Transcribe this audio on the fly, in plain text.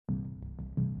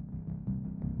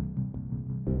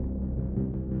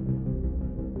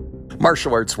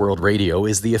Martial Arts World Radio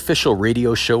is the official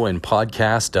radio show and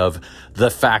podcast of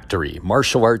The Factory,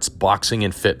 Martial Arts, Boxing,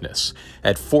 and Fitness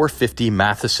at 450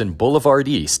 Matheson Boulevard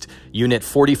East, Unit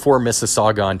 44,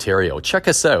 Mississauga, Ontario. Check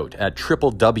us out at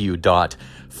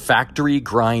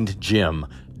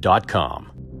www.factorygrindgym.com.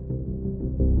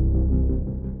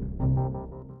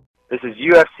 This is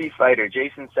UFC fighter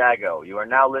Jason Sago. You are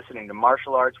now listening to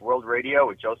Martial Arts World Radio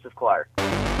with Joseph Clark.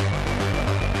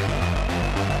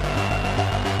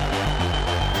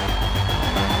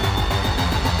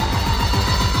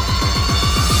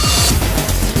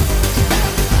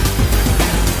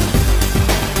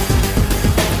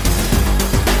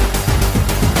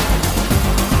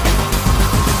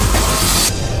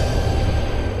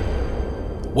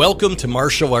 Welcome to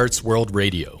Martial Arts World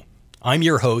Radio. I'm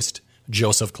your host,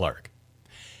 Joseph Clark.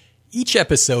 Each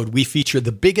episode, we feature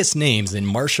the biggest names in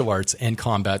martial arts and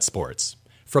combat sports,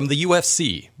 from the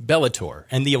UFC, Bellator,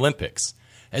 and the Olympics,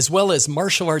 as well as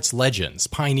martial arts legends,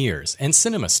 pioneers, and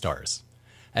cinema stars,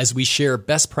 as we share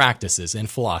best practices and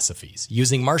philosophies,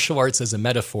 using martial arts as a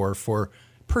metaphor for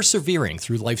persevering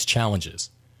through life's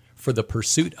challenges, for the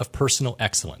pursuit of personal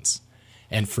excellence,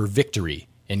 and for victory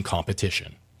in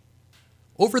competition.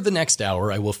 Over the next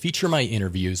hour, I will feature my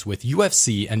interviews with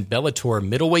UFC and Bellator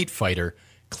middleweight fighter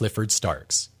Clifford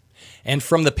Starks. And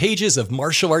from the pages of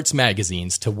martial arts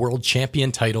magazines to world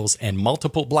champion titles and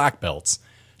multiple black belts,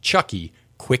 CHUCKY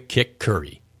Quick Kick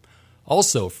Currie.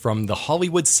 Also from the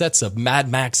Hollywood sets of Mad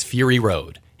Max Fury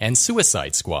Road and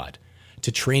Suicide Squad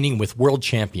to training with world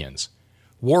champions,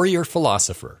 warrior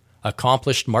philosopher,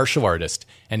 accomplished martial artist,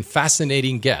 and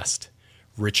fascinating guest,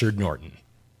 Richard Norton.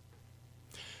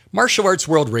 Martial Arts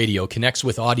World Radio connects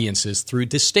with audiences through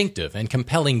distinctive and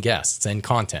compelling guests and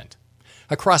content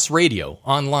across radio,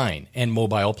 online, and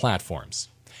mobile platforms.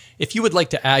 If you would like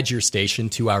to add your station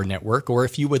to our network, or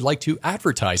if you would like to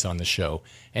advertise on the show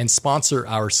and sponsor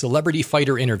our celebrity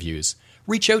fighter interviews,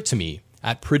 reach out to me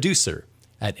at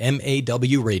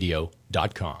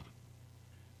producer@mawradio.com.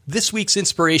 This week's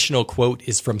inspirational quote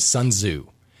is from Sun Tzu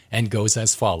and goes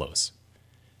as follows: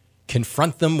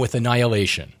 "Confront them with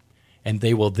annihilation, and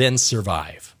they will then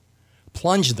survive.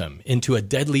 Plunge them into a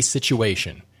deadly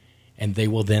situation, and they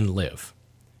will then live.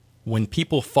 When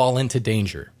people fall into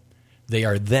danger, they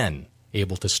are then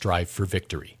able to strive for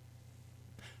victory."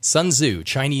 Sun Tzu,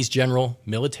 Chinese general,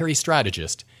 military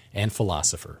strategist, and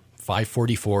philosopher,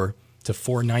 544 to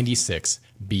 496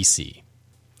 BC.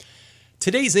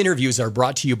 Today's interviews are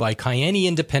brought to you by Kyani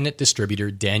independent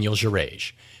distributor Daniel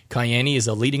Gerage. Kyani is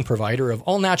a leading provider of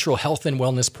all-natural health and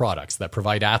wellness products that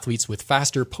provide athletes with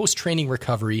faster post-training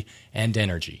recovery and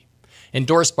energy.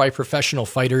 Endorsed by professional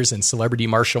fighters and celebrity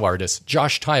martial artists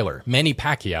Josh Tyler, Manny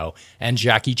Pacquiao, and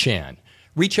Jackie Chan.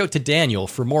 Reach out to Daniel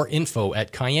for more info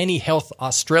at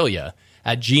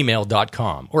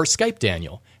kyanihealthaustralia@gmail.com or Skype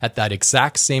Daniel at that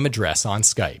exact same address on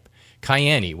Skype.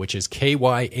 Kyani, which is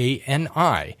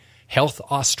Kyani,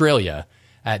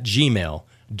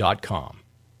 healthaustralia@gmail.com.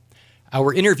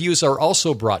 Our interviews are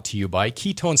also brought to you by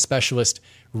ketone specialist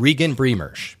Regan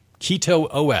Bremersh.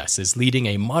 Keto OS is leading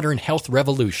a modern health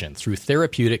revolution through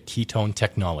therapeutic ketone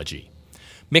technology.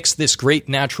 Mix this great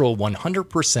natural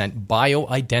 100%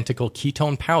 bio-identical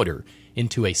ketone powder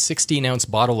into a 16-ounce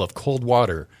bottle of cold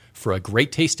water for a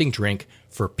great-tasting drink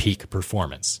for peak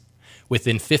performance.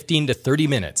 Within 15 to 30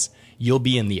 minutes, you'll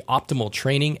be in the optimal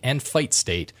training and fight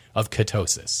state of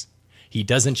ketosis. He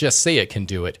doesn't just say it can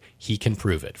do it, he can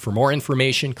prove it. For more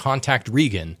information, contact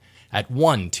Regan at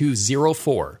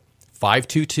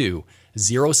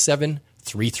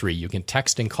 1-204-522-0733. You can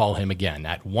text and call him again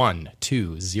at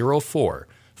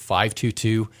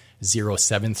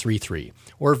 1-204-522-0733.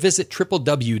 Or visit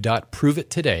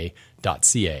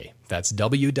www.proveit2day.ca. That's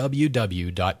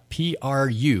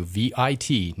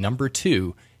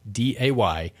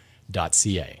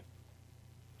www.pruvit2day.ca.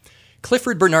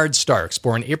 Clifford Bernard Starks,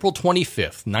 born April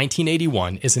 25,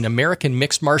 1981, is an American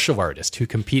mixed martial artist who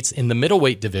competes in the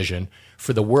middleweight division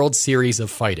for the World Series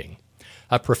of Fighting.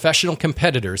 A professional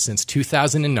competitor since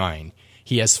 2009,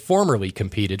 he has formerly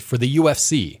competed for the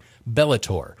UFC,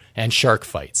 Bellator, and Shark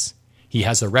Fights. He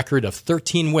has a record of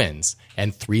 13 wins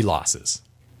and 3 losses.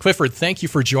 Clifford, thank you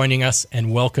for joining us,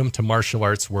 and welcome to Martial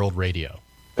Arts World Radio.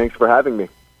 Thanks for having me.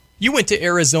 You went to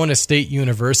Arizona State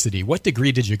University. What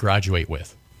degree did you graduate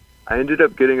with? I ended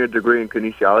up getting a degree in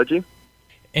kinesiology.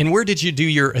 And where did you do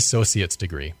your associate's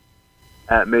degree?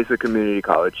 At Mesa Community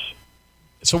College.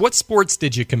 So what sports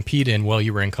did you compete in while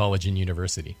you were in college and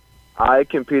university? I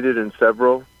competed in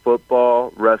several: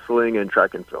 football, wrestling, and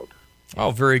track and field.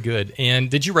 Oh, very good. And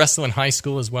did you wrestle in high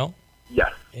school as well?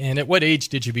 Yes. And at what age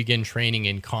did you begin training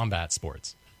in combat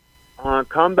sports?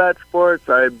 Combat sports,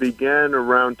 I began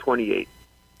around 28.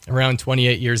 Around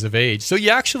 28 years of age. So you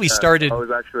actually started... I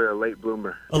was actually a late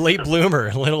bloomer. A late bloomer,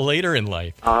 a little later in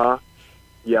life.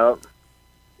 Yep.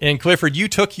 And Clifford, you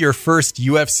took your first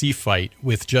UFC fight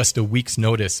with just a week's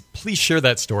notice. Please share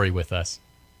that story with us.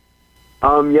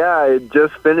 Yeah, I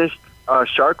just finished a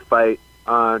shark fight.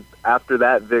 After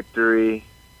that victory,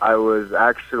 I was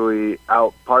actually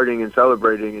out partying and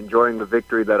celebrating, enjoying the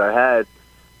victory that I had.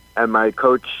 And my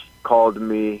coach called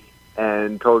me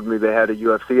and told me they had a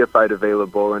UFC fight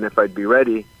available, and if I'd be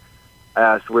ready. I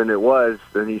asked when it was,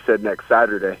 and he said next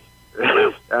Saturday.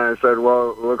 And I said,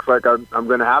 well, it looks like I'm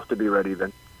going to have to be ready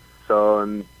then. So,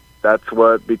 and that's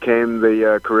what became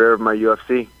the career of my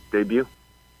UFC debut.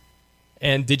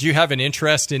 And did you have an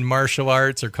interest in martial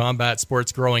arts or combat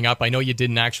sports growing up? I know you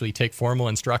didn't actually take formal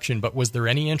instruction, but was there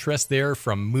any interest there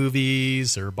from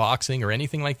movies or boxing or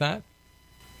anything like that?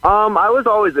 I was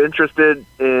always interested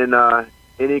in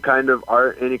any kind of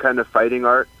art, any kind of fighting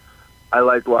art. I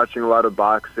liked watching a lot of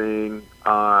boxing.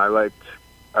 I liked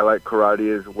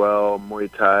karate as well,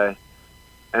 Muay Thai.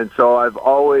 And so I've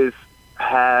always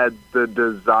had the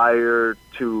desire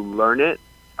to learn it.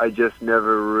 I just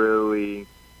never really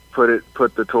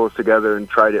put the tools together and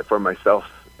tried it for myself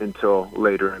until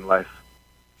later in life.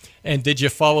 And did you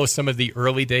follow some of the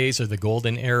early days or the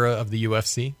golden era of the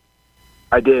UFC?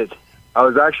 I did. I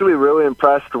was actually really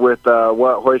impressed with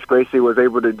what Royce Gracie was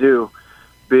able to do,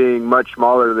 being much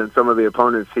smaller than some of the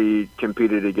opponents he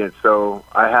competed against. So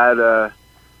I had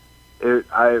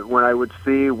when I would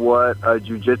see what a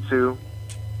jiu-jitsu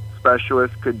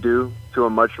specialist could do to a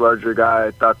much larger guy,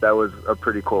 I thought that was a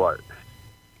pretty cool art.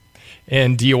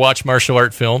 And do you watch martial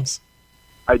art films?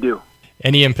 I do.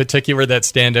 Any in particular that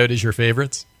stand out as your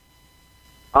favorites?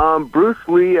 Bruce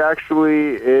Lee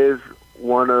actually is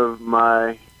one of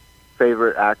my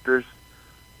favorite actors.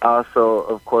 Also,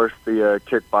 of course, the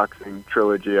kickboxing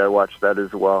trilogy, I watched that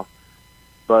as well.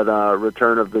 But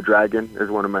Return of the Dragon is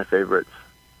one of my favorites.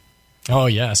 Oh,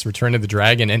 yes, Return of the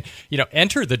Dragon. And,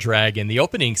 Enter the Dragon, the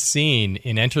opening scene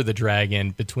in Enter the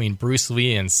Dragon between Bruce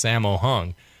Lee and Sammo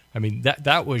Hung, I mean,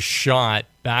 that was shot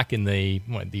back in the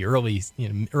early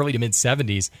to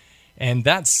mid-'70s. And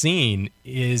that scene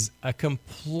is a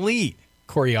complete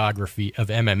choreography of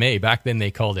MMA. Back then they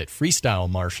called it freestyle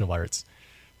martial arts.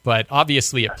 But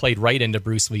obviously it played right into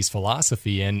Bruce Lee's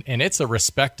philosophy, and it's a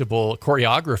respectable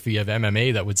choreography of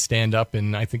MMA that would stand up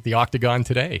in, I think, the octagon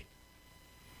today.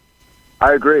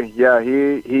 I agree. Yeah,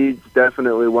 he's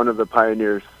definitely one of the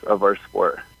pioneers of our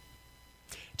sport.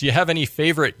 Do you have any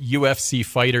favorite UFC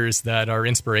fighters that are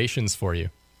inspirations for you?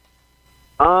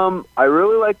 I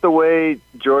really like the way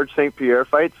George St. Pierre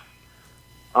fights.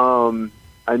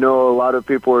 I know a lot of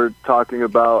people were talking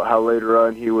about how later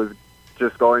on he was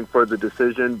just going for the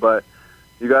decision, but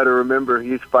you got to remember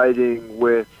he's fighting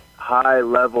with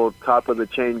high-level,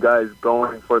 top-of-the-chain guys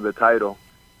going for the title.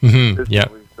 Mm-hmm. Yeah.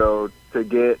 So to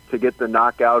get the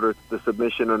knockout or the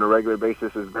submission on a regular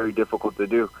basis is very difficult to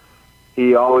do.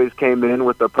 He always came in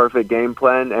with the perfect game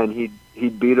plan, and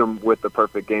he'd beat him with the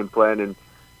perfect game plan. And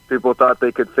people thought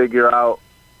they could figure out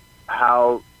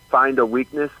find a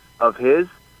weakness of his,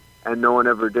 and no one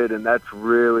ever did. And that's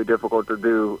really difficult to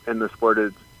do in the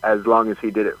sport as long as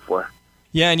he did it for.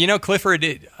 Yeah, and Clifford,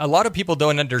 a lot of people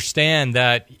don't understand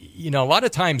that, a lot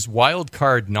of times wild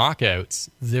card knockouts,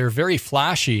 they're very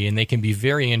flashy and they can be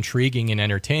very intriguing and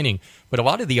entertaining. But a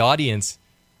lot of the audience,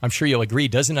 I'm sure you'll agree,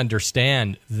 doesn't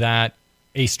understand that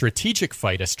a strategic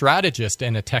fight, a strategist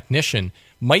and a technician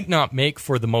might not make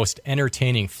for the most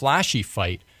entertaining, flashy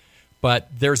fight, but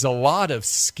there's a lot of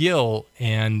skill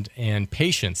and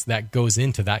patience that goes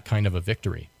into that kind of a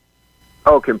victory.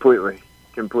 Oh, completely.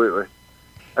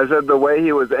 I said the way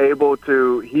he was able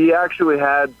to, he actually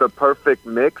had the perfect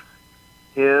mix,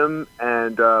 him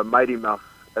and Mighty Mouse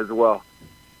as well.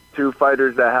 Two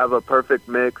fighters that have a perfect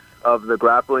mix of the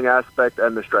grappling aspect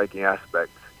and the striking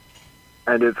aspect.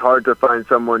 And it's hard to find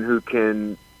someone who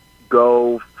can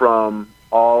go from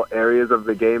all areas of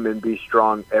the game and be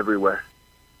strong everywhere.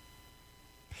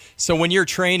 So when you're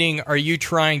training, are you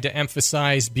trying to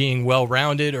emphasize being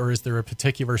well-rounded, or is there a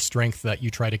particular strength that you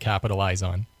try to capitalize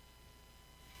on?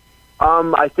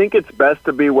 I think it's best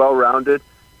to be well-rounded.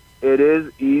 It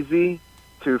is easy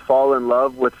to fall in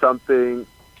love with something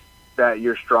that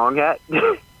you're strong at.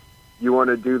 You want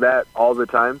to do that all the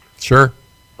time. Sure.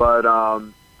 But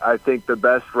I think the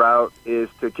best route is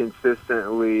to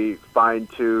consistently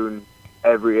fine-tune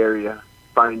every area,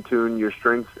 fine-tune your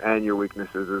strengths and your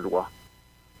weaknesses as well.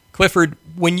 Clifford,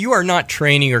 when you are not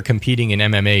training or competing in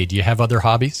MMA, do you have other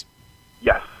hobbies?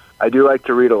 Yes, I do like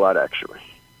to read a lot, actually.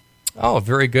 Oh,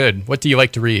 very good. What do you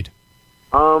like to read?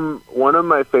 One of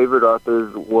my favorite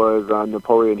authors was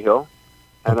Napoleon Hill.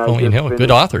 And Napoleon Hill,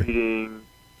 good author.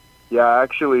 I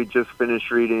actually just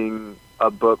finished reading a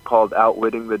book called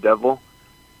Outwitting the Devil,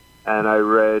 and I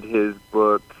read his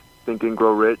book, Think and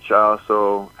Grow Rich. I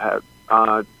also had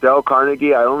Dale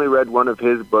Carnegie. I only read one of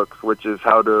his books, which is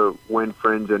How to Win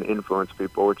Friends and Influence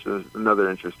People, which is another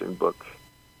interesting book.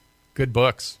 Good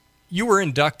books. You were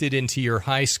inducted into your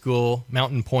high school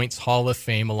Mountain Points Hall of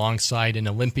Fame alongside an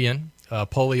Olympian, a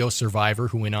polio survivor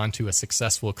who went on to a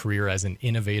successful career as an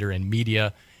innovator in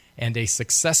media, and a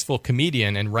successful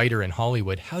comedian and writer in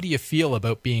Hollywood. How do you feel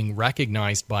about being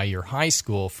recognized by your high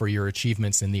school for your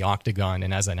achievements in the octagon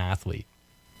and as an athlete?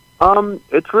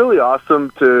 It's really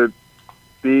awesome to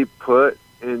be put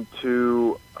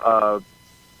into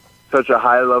such a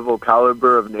high-level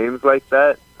caliber of names like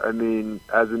that. I mean,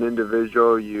 as an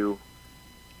individual, you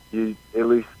at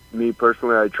least me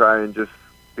personally, I try and just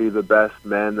be the best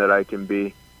man that I can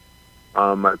be.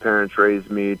 My parents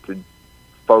raised me to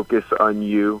focus on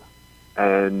you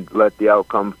and let the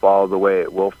outcome fall the way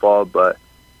it will fall, but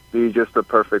be just the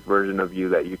perfect version of you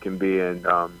that you can be. And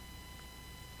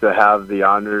to have the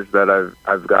honors that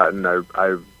I've gotten,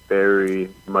 I very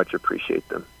much appreciate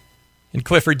them. And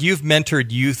Clifford, you've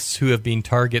mentored youths who have been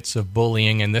targets of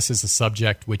bullying, and this is a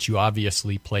subject which you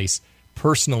obviously place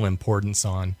personal importance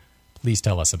on. Please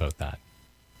tell us about that.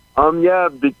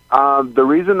 The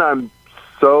reason I'm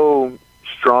so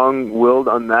strong-willed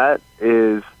on that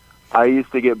is I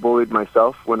used to get bullied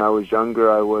myself when I was younger.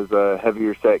 I was a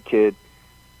heavier-set kid,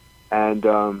 and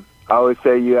I always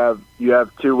say you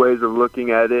have two ways of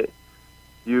looking at it.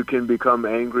 You can become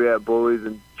angry at bullies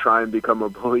and try and become a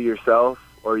bully yourself,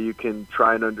 or you can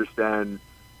try and understand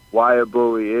why a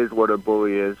bully is what a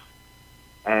bully is,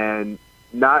 and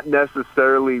not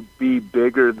necessarily be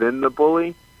bigger than the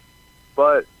bully,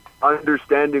 but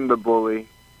understanding the bully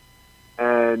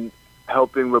and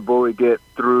helping the bully get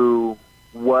through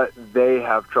what they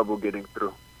have trouble getting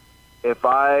through. If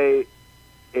I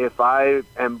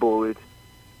am bullied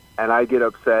and I get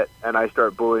upset and I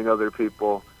start bullying other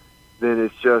people, then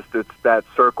it's that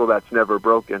circle that's never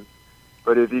broken.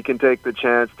 But if you can take the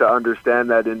chance to understand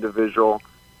that individual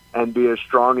and be a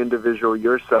strong individual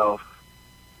yourself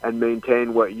and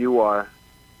maintain what you are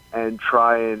and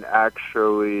try and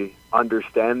actually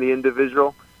understand the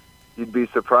individual, you'd be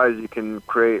surprised you can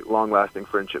create long-lasting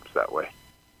friendships that way.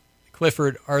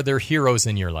 Clifford, are there heroes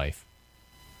in your life?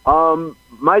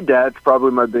 My dad's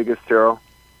probably my biggest hero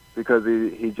because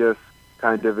he just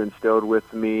kind of instilled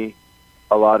with me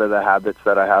a lot of the habits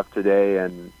that I have today,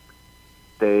 and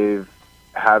they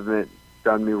haven't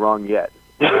done me wrong yet.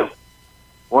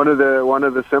 One of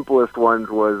the simplest ones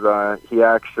was he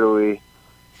actually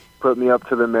put me up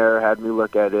to the mirror, had me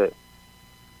look at it,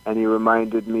 and he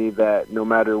reminded me that no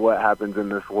matter what happens in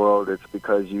this world, it's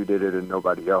because you did it and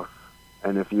nobody else.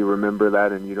 And if you remember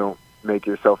that and you don't make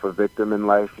yourself a victim in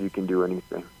life, you can do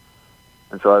anything.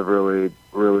 And so I've really,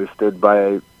 really stood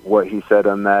by what he said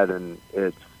on that, and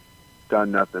it's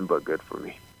done nothing but good for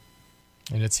me.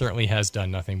 And it certainly has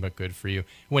done nothing but good for you.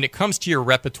 When it comes to your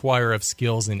repertoire of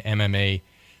skills in MMA,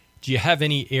 do you have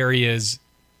any areas,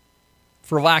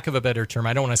 for lack of a better term,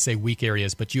 I don't want to say weak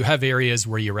areas, but do you have areas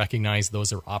where you recognize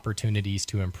those are opportunities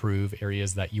to improve,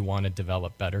 areas that you want to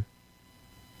develop better?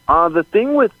 The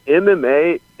thing with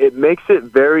MMA, it makes it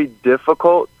very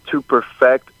difficult to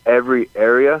perfect every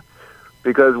area,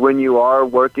 because when you are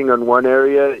working on one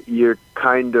area, you're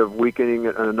kind of weakening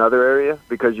in another area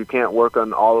because you can't work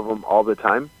on all of them all the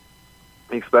time,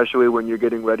 especially when you're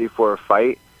getting ready for a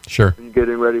fight. Sure. When you're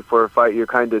getting ready for a fight, you're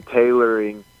kind of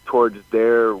tailoring towards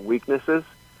their weaknesses.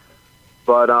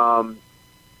 But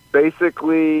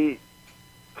basically,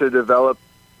 to develop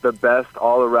the best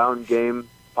all-around game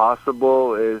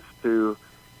possible is to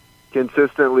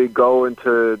consistently go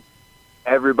into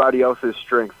everybody else's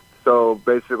strengths. So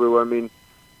basically, what I mean,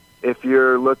 if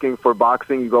you're looking for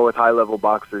boxing, you go with high-level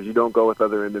boxers. You don't go with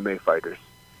other MMA fighters.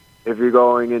 If you're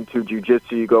going into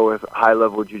jiu-jitsu, you go with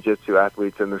high-level jiu-jitsu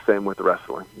athletes, and the same with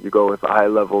wrestling. You go with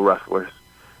high-level wrestlers.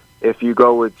 If you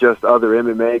go with just other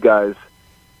MMA guys,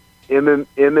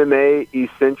 MMA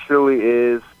essentially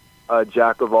is a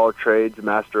jack of all trades,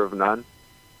 master of none,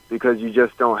 because you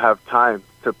just don't have time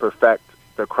to perfect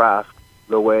the craft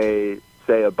the way,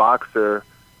 say, a boxer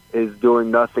is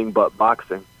doing nothing but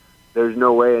boxing. There's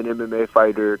no way an MMA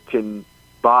fighter can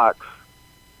box,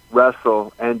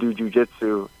 wrestle, and do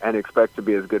jiu-jitsu and expect to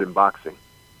be as good in boxing.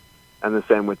 And the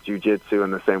same with jiu-jitsu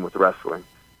and the same with wrestling.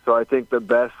 So I think the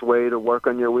best way to work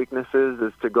on your weaknesses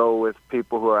is to go with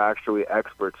people who are actually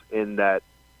experts in that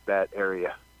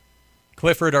area.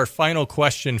 Clifford, our final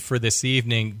question for this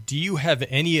evening. Do you have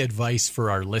any advice for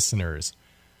our listeners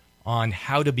on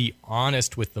how to be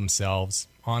honest with themselves,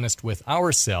 honest with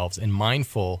ourselves, and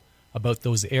mindful about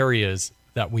those areas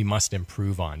that we must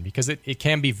improve on. Because it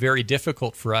can be very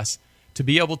difficult for us to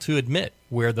be able to admit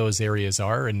where those areas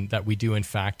are and that we do, in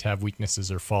fact, have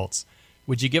weaknesses or faults.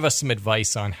 Would you give us some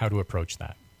advice on how to approach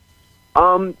that?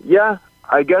 Yeah,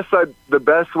 I guess the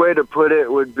best way to put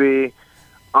it would be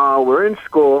we're in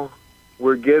school,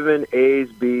 we're given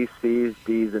A's, B's, C's,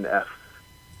 D's, and F's.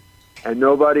 And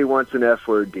nobody wants an F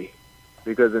or a D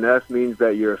because an F means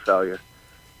that you're a failure.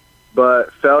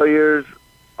 But failures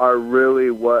are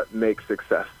really what makes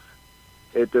success.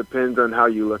 It depends on how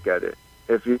you look at it.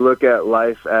 If you look at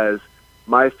life as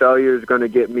my failure is going to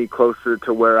get me closer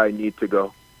to where I need to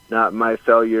go, not my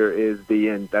failure is the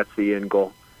end. That's the end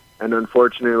goal. And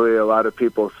unfortunately, a lot of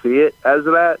people see it as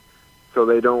that, so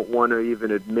they don't want to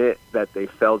even admit that they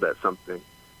failed at something.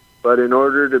 But in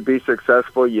order to be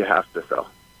successful, you have to fail.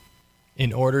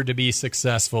 In order to be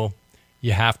successful,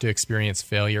 you have to experience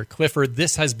failure. Clifford,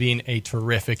 this has been a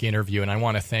terrific interview, and I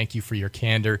want to thank you for your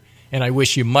candor, and I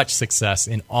wish you much success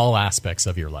in all aspects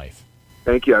of your life.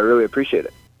 Thank you. I really appreciate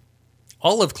it.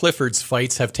 All of Clifford's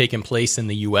fights have taken place in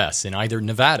the U.S., in either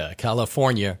Nevada,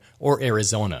 California, or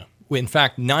Arizona. In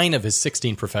fact, 9 of his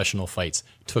 16 professional fights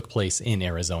took place in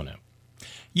Arizona.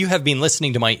 You have been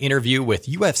listening to my interview with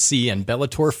UFC and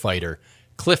Bellator fighter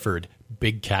Clifford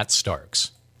Big Cat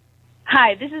Starks.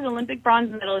 Hi, this is Olympic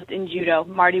bronze medalist in judo,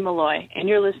 Marty Malloy, and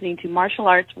you're listening to Martial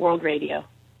Arts World Radio.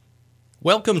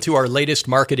 Welcome to our latest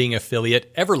marketing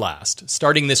affiliate, Everlast.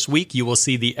 Starting this week, you will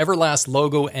see the Everlast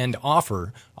logo and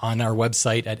offer on our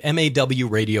website at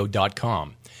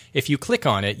mawradio.com. If you click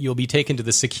on it, you'll be taken to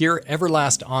the secure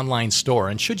Everlast online store,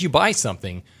 and should you buy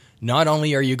something, not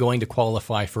only are you going to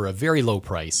qualify for a very low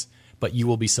price, but you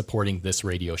will be supporting this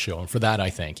radio show, and for that I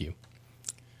thank you.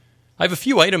 I have a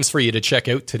few items for you to check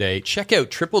out today. Check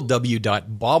out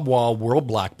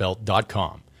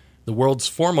www.bobwallworldblackbelt.com, the world's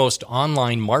foremost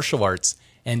online martial arts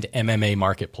and MMA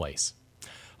marketplace.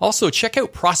 Also, check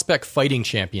out Prospect Fighting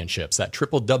Championships at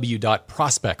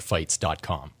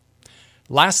www.prospectfights.com.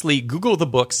 Lastly, Google the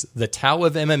books The Tao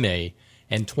of MMA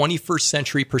and 21st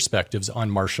Century Perspectives on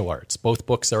Martial Arts. Both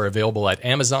books are available at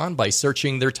Amazon by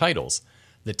searching their titles,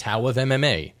 The Tao of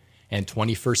MMA and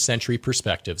 21st Century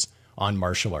Perspectives on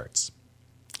Martial Arts.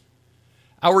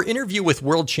 Our interview with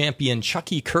world champion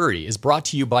CHUCKY CURRIE is brought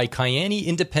to you by Kyani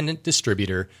independent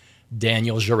distributor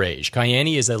Daniel Jarege.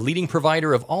 Kyani is a leading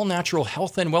provider of all-natural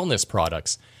health and wellness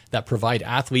products that provide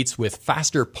athletes with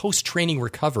faster post-training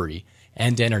recovery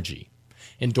and energy.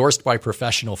 Endorsed by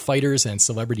professional fighters and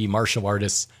celebrity martial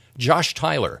artists Josh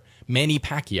Tyler, Manny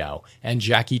Pacquiao, and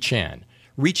Jackie Chan.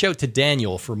 Reach out to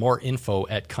Daniel for more info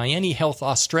at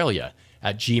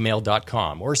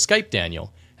kyanihealthaustralia@gmail.com or Skype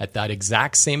Daniel at that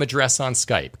exact same address on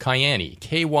Skype, Kyani,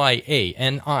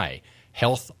 Kyani,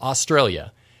 Health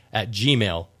Australia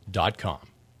 @gmail.com.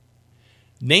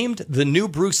 Named the new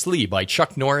Bruce Lee by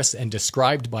Chuck Norris and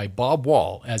described by Bob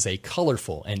Wall as a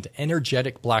colorful and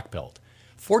energetic black belt,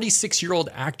 46-year-old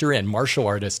actor and martial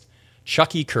artist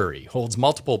CHUCKY CURRIE holds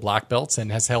multiple black belts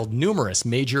and has held numerous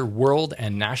major world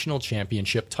and national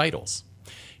championship titles.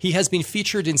 He has been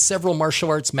featured in several martial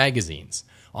arts magazines,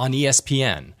 on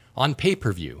ESPN, on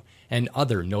pay-per-view, and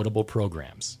other notable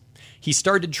programs. He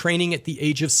started training at the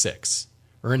age of 6,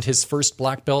 earned his first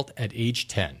black belt at age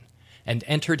 10, and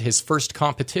entered his first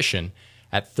competition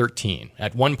at 13.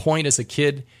 At one point as a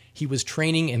kid, he was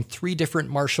training in 3 different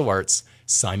martial arts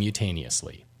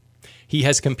simultaneously. He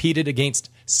has competed against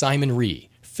Simon Rhee,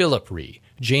 Philip Rhee,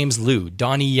 James Liu,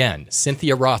 Donnie Yen,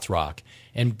 Cynthia Rothrock,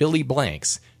 and Billy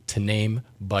Blanks, to name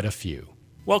but a few.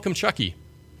 Welcome, CHUCKY.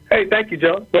 Hey, thank you,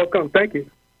 Joe. Welcome. Thank you.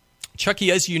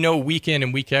 CHUCKY, as you know, week in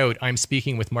and week out, I'm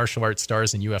speaking with martial arts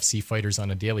stars and UFC fighters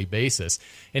on a daily basis,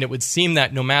 and it would seem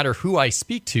that no matter who I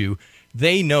speak to,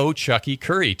 they know CHUCKY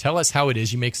CURRIE. Tell us how it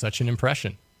is you make such an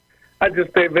impression. I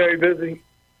just stay very busy.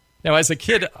 Now, as a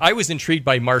kid, I was intrigued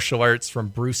by martial arts from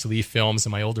Bruce Lee films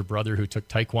and my older brother who took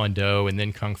Taekwondo and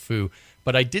then Kung Fu,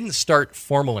 but I didn't start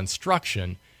formal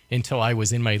instruction until I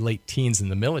was in my late teens in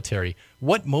the military.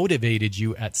 What motivated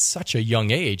you at such a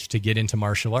young age to get into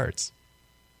martial arts?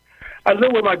 I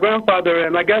lived with my grandfather,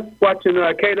 and I guess watching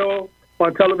Kato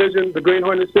on television, the Green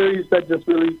Hornet series, that just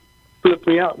really flipped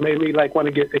me out, made me want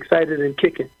to get excited and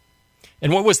kicking.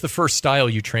 And what was the first style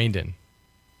you trained in?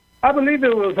 I believe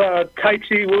it was Tai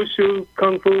Chi, Wushu,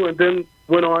 Kung Fu, and then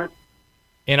went on.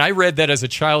 And I read that as a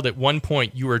child at one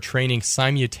point you were training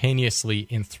simultaneously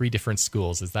in 3 different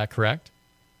schools. Is that correct?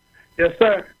 Yes,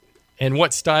 sir. And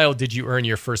what style did you earn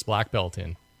your first black belt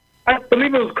in? I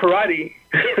believe it was karate.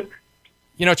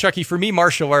 You know, Chucky, for me,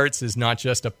 martial arts is not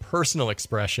just a personal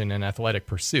expression and athletic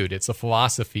pursuit. It's a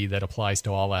philosophy that applies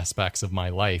to all aspects of my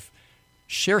life.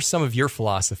 Share some of your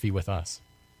philosophy with us.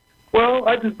 Well,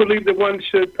 I just believe that one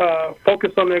should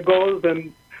focus on their goals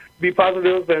and be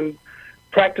positive and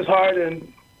practice hard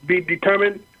and be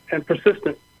determined and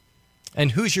persistent.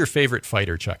 And who's your favorite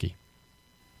fighter, Chucky?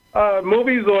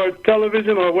 Movies or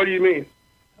television, or what do you mean?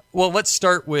 Well, let's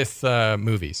start with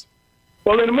movies.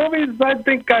 Well, in the movies, I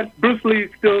think Bruce Lee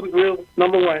is still the real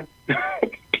number one.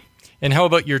 And how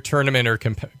about your tournament or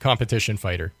competition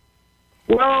fighter?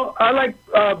 Well, I like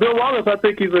Bill Wallace. I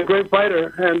think he's a great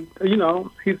fighter, and, you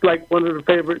know, he's like one of the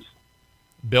favorites.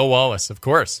 Bill Wallace, of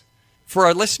course. For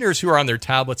our listeners who are on their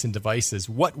tablets and devices,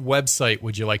 what website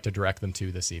would you like to direct them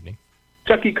to this evening?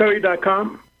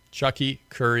 ChuckyCurrie.com. Chucky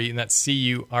Currie, and that's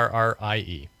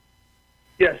Currie.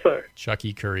 Yes, sir.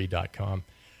 ChuckyCurrie.com.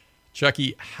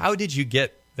 Chucky, how did you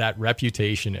get that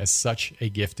reputation as such a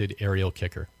gifted aerial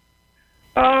kicker?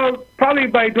 Probably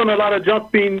by doing a lot of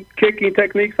jumping, kicking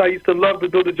techniques. I used to love to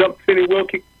do the jump, spinning, wheel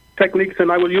kick techniques,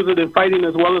 and I would use it in fighting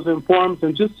as well as in forms,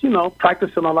 and just, you know,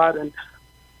 practicing a lot and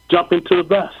jumping to the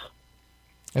best.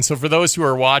 And so for those who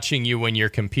are watching you when you're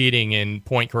competing in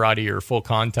point karate or full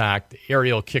contact,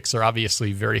 aerial kicks are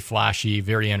obviously very flashy,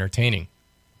 very entertaining.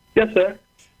 Yes, sir.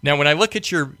 Now, when I look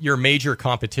at your major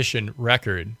competition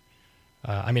record,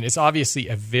 I mean, it's obviously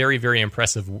a very, very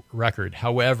impressive record.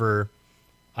 However,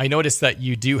 I noticed that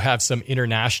you do have some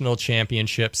international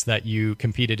championships that you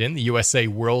competed in, the USA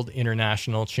World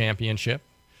International Championship,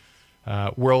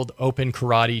 World Open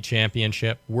Karate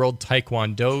Championship, World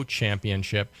Taekwondo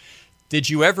Championship. Did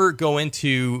you ever go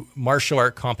into martial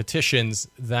art competitions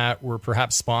that were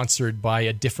perhaps sponsored by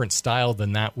a different style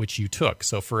than that which you took?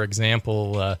 So, for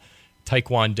example,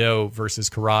 Taekwondo versus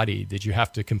karate. Did you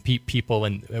have to compete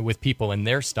with people in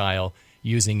their style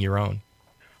using your own?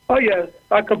 Oh, yes.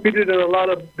 I competed in a lot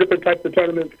of different types of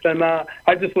tournaments, and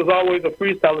I just was always a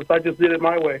freestyler, so I just did it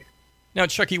my way. Now,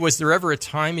 Chucky, was there ever a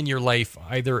time in your life,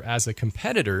 either as a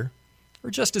competitor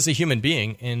or just as a human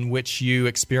being, in which you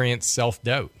experienced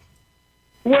self-doubt?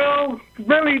 Well,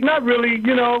 really, not really.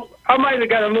 You know, I might have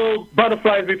got a little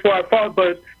butterflies before I fought,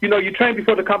 but, you know, you train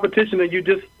before the competition and you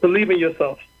just believe in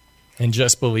yourself. And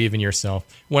just believe in yourself.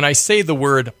 When I say the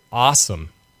word awesome,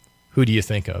 who do you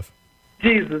think of?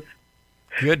 Jesus.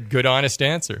 Good, honest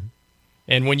answer.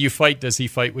 And when you fight, does he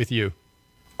fight with you?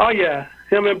 Oh, yeah.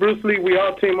 Him and Bruce Lee, we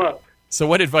all team up. So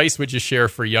what advice would you share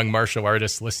for young martial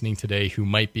artists listening today who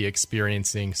might be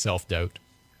experiencing self-doubt?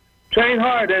 Train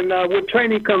hard, and with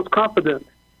training comes confidence.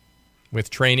 With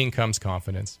training comes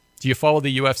confidence. Do you follow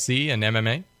the UFC and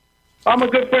MMA? I'm a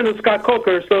good friend of Scott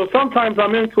Coker, so sometimes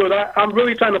I'm into it. I'm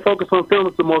really trying to focus on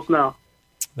films the most now.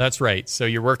 That's right. So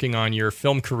you're working on your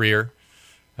film career.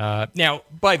 Now,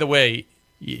 by the way,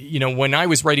 you know, when I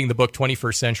was writing the book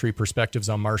 21st Century Perspectives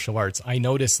on Martial Arts, I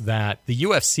noticed that the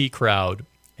UFC crowd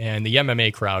and the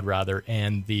MMA crowd, rather,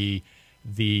 and the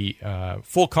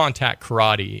full contact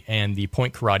karate and the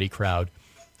point karate crowd,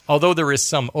 although there is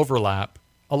some overlap,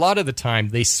 a lot of the time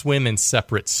they swim in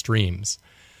separate streams.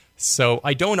 So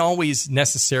I don't always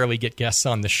necessarily get guests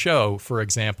on the show, for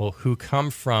example, who come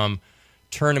from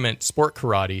tournament sport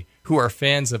karate, who are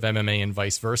fans of MMA and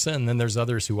vice versa, and then there's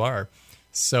others who are.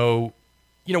 So,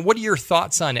 you know, what are your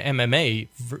thoughts on MMA,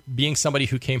 being somebody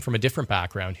who came from a different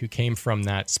background, who came from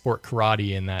that sport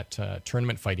karate and that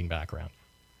tournament fighting background?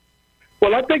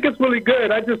 Well, I think it's really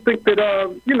good. I just think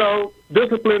that, you know,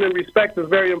 discipline and respect is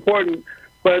very important.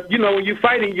 But, you know, when you're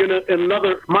fighting, you're in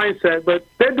another mindset. But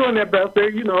they're doing their best.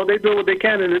 They're doing what they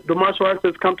can. And the martial arts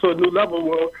has come to a new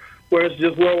level where it's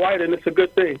just worldwide, and it's a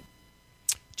good thing.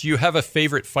 Do you have a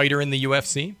favorite fighter in the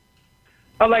UFC?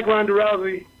 I like Ronda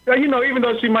Rousey. You know, even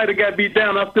though she might have got beat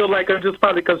down, I still like her just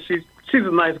probably because she's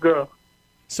a nice girl.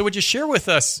 So would you share with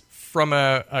us, from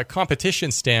a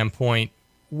competition standpoint,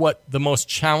 what the most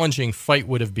challenging fight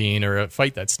would have been, or a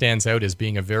fight that stands out as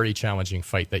being a very challenging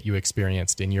fight that you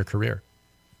experienced in your career?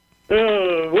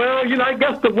 Well, you know, I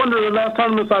guess one of the last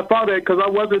tournaments I fought at, because I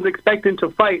wasn't expecting to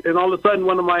fight, and all of a sudden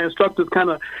one of my instructors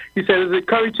he said, is it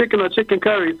curry chicken or chicken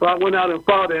curry? So I went out and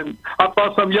fought, and I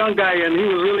fought some young guy, and he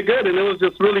was really good, and it was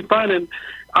just really fun, and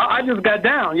I just got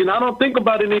down. You know, I don't think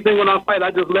about anything when I fight.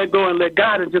 I just let go and let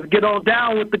God and just get on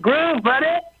down with the groove, buddy.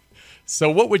 So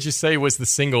what would you say was the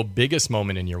single biggest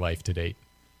moment in your life to date?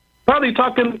 Probably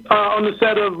talking on the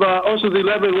set of Ocean's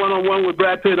 11 one-on-one with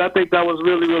Brad Pitt. I think that was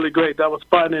really, really great. That was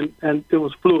fun, and it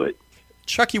was fluid.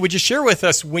 Chucky, would you share with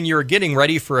us, when you're getting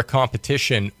ready for a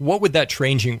competition, what would that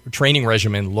training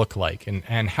regimen look like,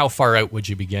 and how far out would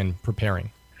you begin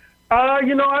preparing?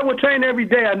 I would train every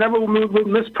day. I never would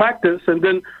miss practice. And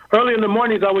then early in the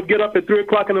mornings, I would get up at 3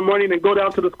 o'clock in the morning and go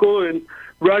down to the school and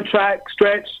run track,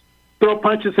 stretch, throw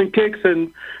punches and kicks.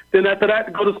 And then after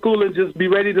that, go to school and just be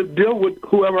ready to deal with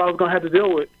whoever I was going to have to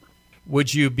deal with.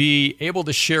 Would you be able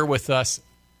to share with us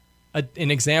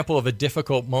an example of a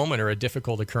difficult moment or a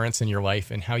difficult occurrence in your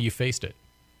life and how you faced it?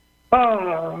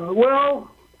 I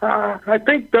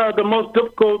think the most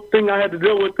difficult thing I had to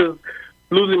deal with is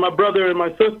losing my brother and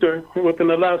my sister within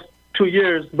the last 2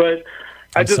 years. But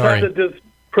I just had to just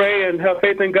pray and have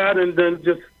faith in God and then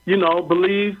just,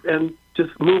 believe and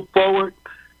just move forward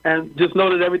and just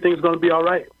know that everything's going to be all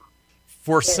right.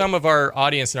 For some of our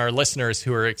audience and our listeners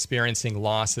who are experiencing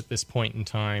loss at this point in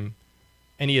time,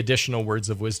 any additional words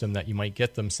of wisdom that you might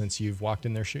get them since you've walked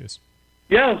in their shoes?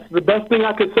 Yes, the best thing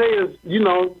I could say is,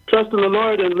 trust in the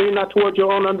Lord and lean not towards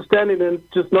your own understanding and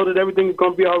just know that everything's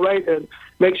going to be all right and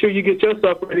make sure you get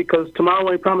yourself ready because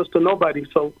tomorrow ain't promised to nobody.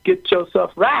 So get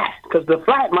yourself right because the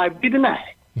flight might be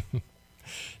tonight.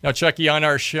 Now, Chucky, on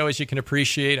our show, as you can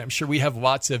appreciate, I'm sure we have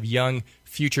lots of young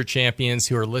future champions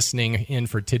who are listening in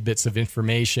for tidbits of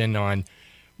information on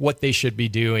what they should be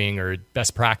doing or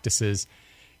best practices.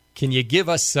 Can you give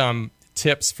us some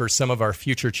tips for some of our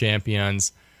future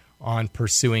champions on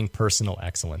pursuing personal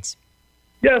excellence?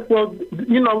 Yes, well,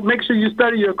 make sure you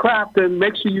study your craft and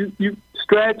make sure you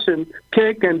stretch and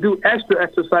kick and do extra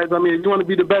exercise. I mean, if you want to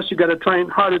be the best, you got to train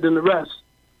harder than the rest.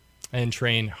 And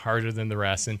train harder than the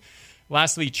rest. And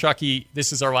lastly, Chucky,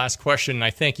 this is our last question, and I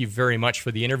thank you very much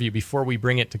for the interview. Before we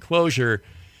bring it to closure,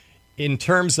 in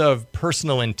terms of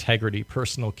personal integrity,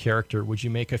 personal character, would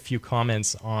you make a few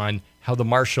comments on how the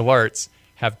martial arts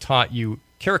have taught you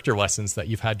character lessons that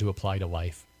you've had to apply to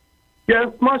life? Yes,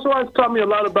 martial arts taught me a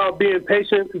lot about being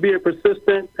patient, being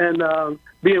persistent, and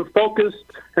being focused,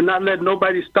 and not letting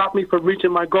nobody stop me from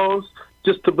reaching my goals,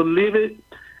 just to believe it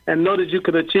and know that you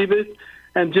can achieve it,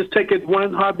 and just take it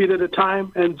one heartbeat at a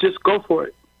time and just go for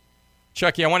it.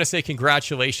 Chucky, I want to say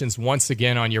congratulations once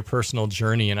again on your personal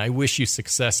journey, and I wish you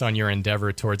success on your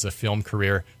endeavor towards a film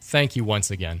career. Thank you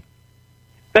once again.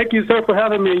 Thank you, sir, for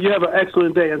having me. You have an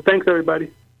excellent day, and thanks,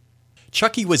 everybody.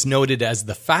 Chucky was noted as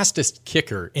the fastest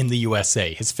kicker in the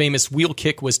USA. His famous wheel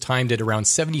kick was timed at around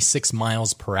 76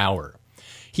 miles per hour.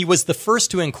 He was the first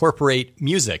to incorporate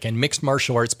music and mixed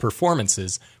martial arts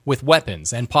performances with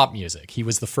weapons and pop music. He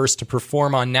was the first to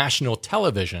perform on national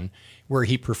television, where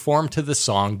he performed to the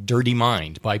song Dirty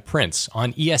Mind by Prince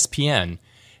on ESPN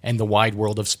and the Wide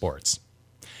World of Sports.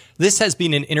 This has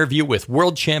been an interview with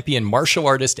world champion martial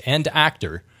artist and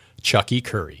actor CHUCKY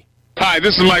CURRIE. Hi,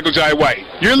 this is Michael Jai White.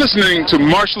 You're listening to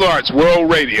Martial Arts World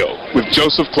Radio with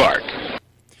Joseph Clark.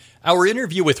 Our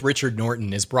interview with Richard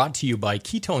Norton is brought to you by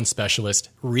ketone specialist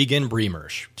Regan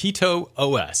Bremersh. Keto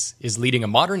OS is leading a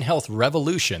modern health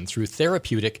revolution through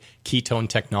therapeutic ketone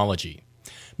technology.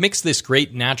 Mix this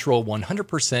great natural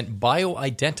 100%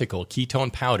 bioidentical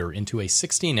ketone powder into a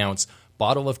 16-ounce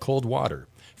bottle of cold water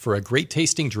for a great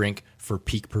tasting drink for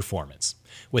peak performance.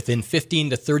 Within 15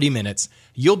 to 30 minutes,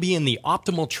 you'll be in the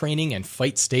optimal training and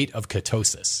fight state of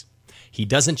ketosis. He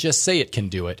doesn't just say it can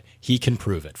do it, he can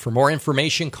prove it. For more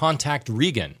information, contact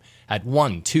Regan at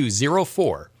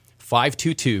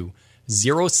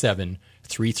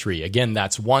 1-204-522-0733. Again,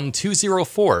 that's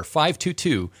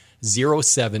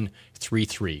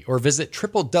 1-204-522-0733. Or visit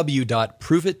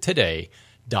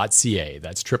www.proveit2day.ca.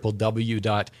 That's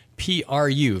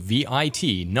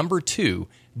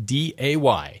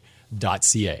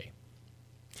www.proveit2day.ca.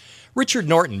 Richard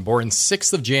Norton, born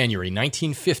 6th of January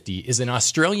 1950, is an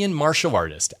Australian martial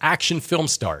artist, action film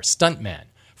star, stuntman,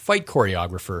 fight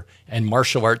choreographer, and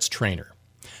martial arts trainer.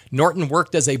 Norton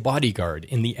worked as a bodyguard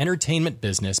in the entertainment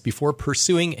business before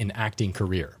pursuing an acting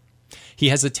career. He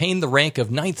has attained the rank of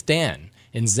 9th Dan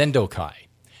in Zendokai.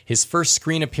 His first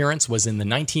screen appearance was in the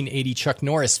 1980 Chuck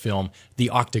Norris film, The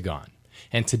Octagon,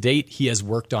 and to date he has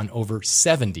worked on over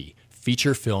 70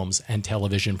 feature films and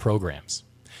television programs.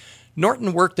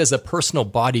 Norton worked as a personal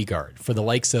bodyguard for the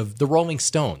likes of the Rolling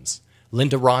Stones,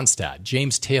 Linda Ronstadt,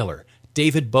 James Taylor,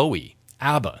 David Bowie,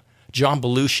 ABBA, John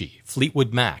Belushi,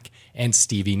 Fleetwood Mac, and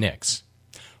Stevie Nicks.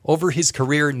 Over his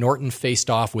career, Norton faced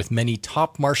off with many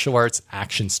top martial arts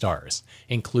action stars,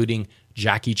 including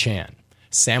Jackie Chan,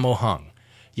 Sammo Hung,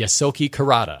 Yasuke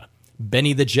Kurata,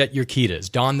 Benny the Jet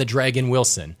Urquidez, Don the Dragon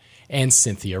Wilson, and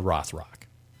Cynthia Rothrock.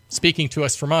 Speaking to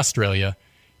us from Australia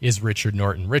is Richard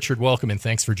Norton. Richard, welcome and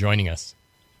thanks for joining us.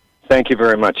 Thank you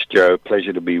very much, Joe.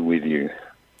 Pleasure to be with you.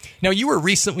 Now, you were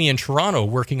recently in Toronto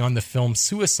working on the film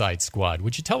Suicide Squad.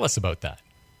 Would you tell us about that?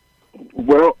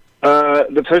 Well,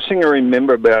 the first thing I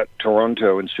remember about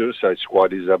Toronto and Suicide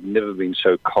Squad is I've never been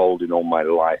so cold in all my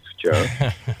life, Joe.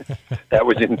 That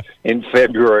was in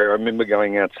February. I remember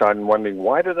going outside and wondering,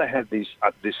 why do they have this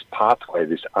pathway,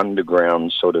 this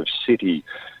underground sort of city?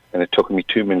 And it took me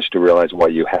 2 minutes to realize why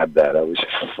you had that. I was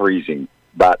freezing.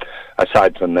 But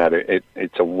aside from that,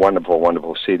 it's a wonderful,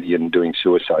 wonderful city, and doing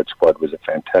Suicide Squad was a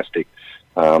fantastic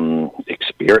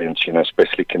experience,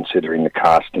 especially considering the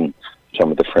cast and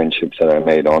some of the friendships that I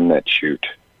made on that shoot.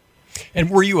 And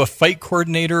were you a fight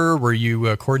coordinator? Were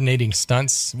you coordinating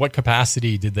stunts? What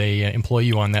capacity did they employ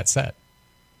you on that set?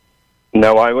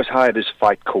 No, I was hired as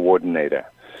fight coordinator.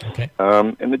 Okay.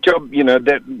 And the job,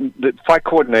 the fight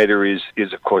coordinator is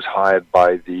of course hired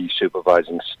by the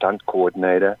supervising stunt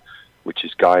coordinator, which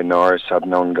is Guy Norris. I've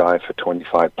known Guy for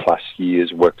 25 plus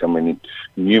years, worked on him in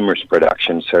numerous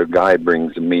productions, so Guy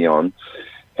brings me on.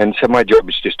 And so my job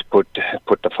is just to put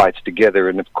the fights together.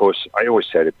 And of course, I always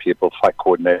say to people, fight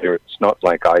coordinator, it's not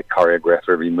like I choreograph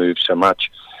every move so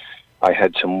much. I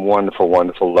had some wonderful,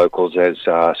 wonderful locals as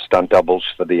stunt doubles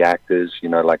for the actors,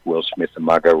 like Will Smith and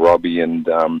Margot Robbie. And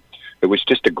it was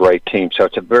just a great team. So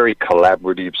it's a very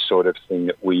collaborative sort of thing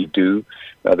that we do.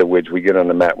 In other words, we get on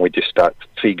the mat and we just start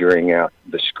figuring out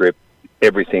the script.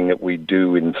 Everything that we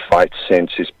do in fight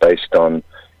sense is based on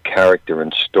character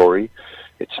and story.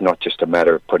 It's not just a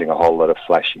matter of putting a whole lot of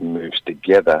flashing moves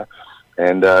together.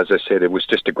 And as I said, it was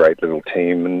just a great little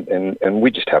team, and we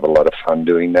just have a lot of fun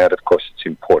doing that. Of course, it's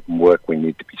important work. We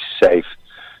need to be safe.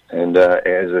 And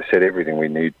as I said, everything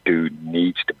we do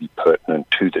needs to be pertinent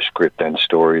to the script and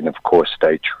story, and of course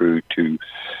stay true to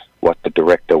what the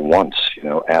director wants,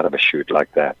 out of a shoot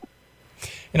like that.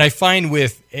 And I find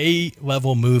with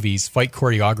A-level movies, fight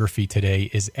choreography today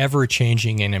is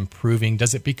ever-changing and improving.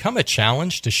 Does it become a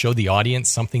challenge to show the audience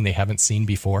something they haven't seen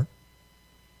before?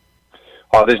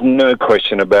 Oh, there's no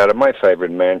question about it. My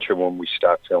favorite mantra when we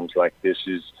start films like this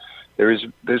is there's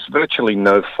virtually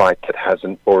no fight that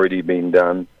hasn't already been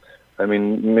done. I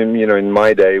mean, in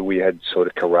my day, we had sort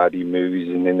of karate movies,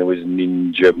 and then there was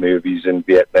ninja movies and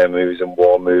Vietnam movies and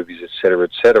war movies, et cetera,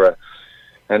 et cetera.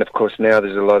 And, of course, now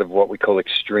there's a lot of what we call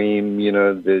extreme,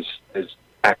 there's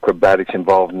acrobatics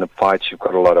involved in the fights. You've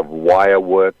got a lot of wire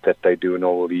work that they do in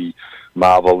all the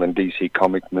Marvel and DC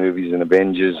comic movies and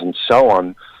Avengers and so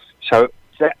on. So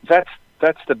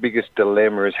that's the biggest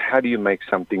dilemma, is how do you make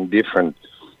something different?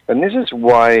 And this is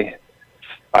why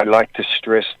I like to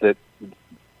stress that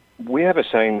we have a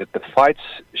saying that the fights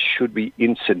should be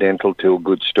incidental to a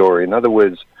good story. In other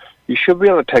words, you should be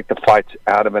able to take the fights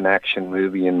out of an action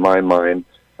movie, in my mind,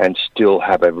 and still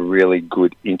have a really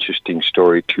good, interesting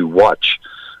story to watch.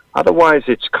 Otherwise,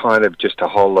 it's kind of just a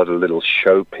whole lot of little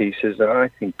show pieces, and I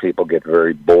think people get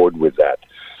very bored with that,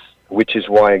 which is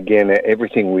why, again,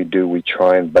 everything we do, we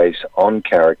try and base on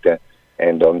character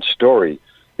and on story.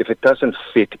 If it doesn't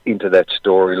fit into that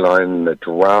storyline and the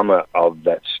drama of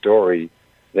that story,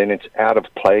 then it's out of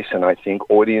place, and I think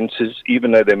audiences,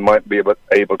 even though they might be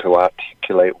able to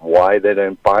articulate why they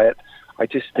don't buy it, I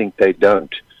just think they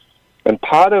don't. And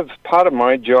part of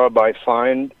my job, I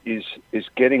find, is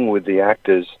getting with the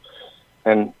actors,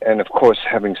 and of course,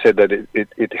 having said that,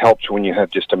 it helps when you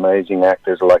have just amazing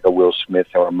actors like a Will Smith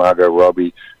or a Margot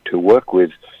Robbie to work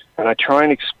with, and I try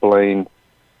and explain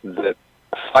that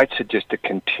fights are just a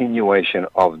continuation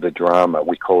of the drama.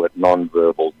 We call it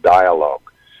nonverbal dialogue,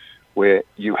 where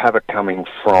you have it coming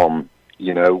from,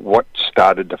 what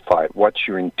started the fight, what's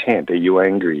your intent, are you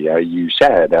angry, are you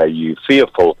sad, are you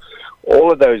fearful?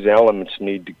 All of those elements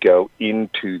need to go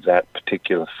into that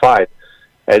particular fight,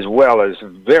 as well as,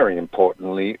 very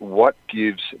importantly, what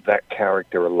gives that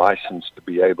character a license to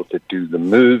be able to do the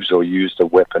moves or use the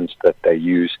weapons that they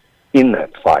use in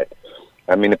that fight.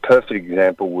 I mean, a perfect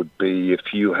example would be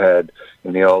if you had,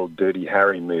 in the old Dirty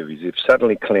Harry movies, if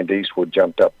suddenly Clint Eastwood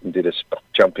jumped up and did a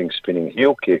jumping, spinning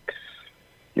heel kick,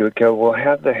 you would go, well,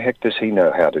 how the heck does he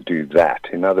know how to do that?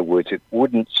 In other words, it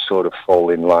wouldn't sort of fall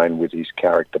in line with his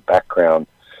character background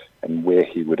and where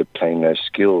he would obtain those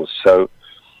skills. So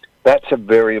that's a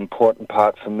very important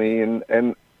part for me.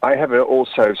 And I have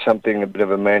also something, a bit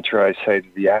of a mantra I say to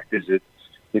the actors, that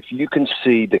if you can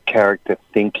see the character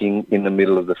thinking in the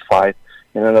middle of the fight,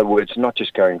 in other words, not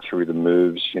just going through the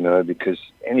moves, because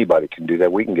anybody can do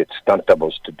that. We can get stunt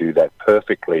doubles to do that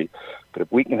perfectly. But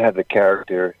if we can have the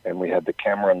character and we have the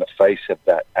camera on the face of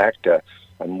that actor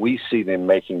and we see them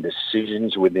making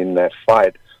decisions within that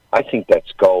fight, I think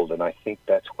that's gold. And I think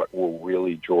that's what will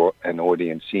really draw an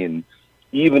audience in,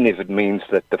 even if it means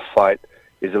that the fight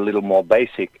is a little more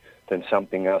basic than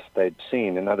something else they'd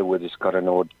seen. In other words, it's got an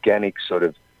organic sort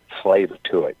of flavor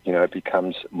to it. It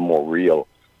becomes more real.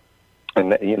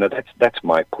 And, that's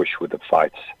my push with the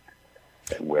fights.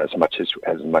 as much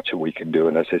as we can do.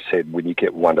 And as I said, when you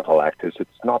get wonderful actors,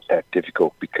 it's not that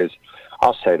difficult, because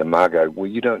I'll say to Margot, well,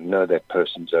 you don't know that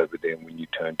person's over there when you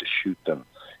turn to shoot them.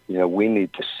 You know, we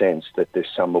need to sense that there's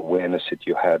some awareness that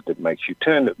you have that makes you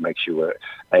turn, that makes you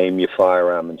aim your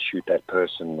firearm and shoot that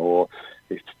person. Or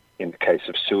if, in the case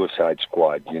of Suicide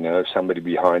Squad, you know, somebody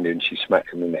behind her and she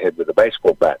smacks him in the head with a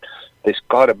baseball bat. There's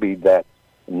got to be that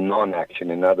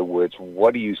non-action. In other words,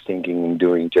 what are you thinking and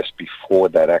doing just before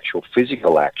that actual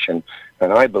physical action?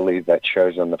 And I believe that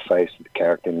shows on the face of the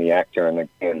character and the actor. And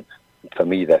again, for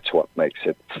me, that's what makes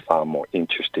it far more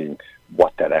interesting,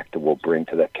 what that actor will bring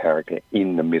to that character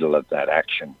in the middle of that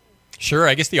action. Sure,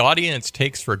 I guess the audience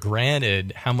takes for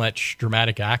granted how much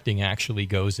dramatic acting actually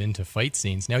goes into fight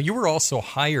scenes. Now, you were also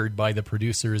hired by the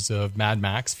producers of Mad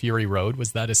Max Fury Road.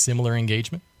 Was that a similar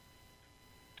engagement?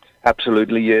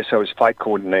 Absolutely, yes. I was fight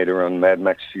coordinator on Mad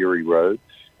Max Fury Road.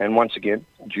 And once again,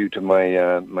 due to my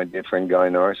dear friend Guy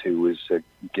Norris, who was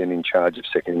again in charge of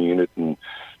second unit and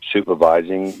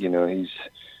supervising, you know, he's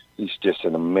just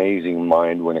an amazing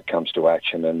mind when it comes to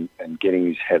action and getting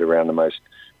his head around the most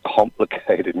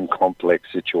complicated and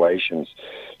complex situations.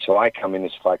 So I come in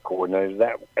as fight coordinator.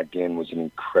 That, again, was an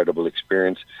incredible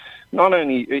experience. Not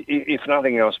only, if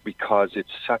nothing else, because it's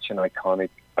such an iconic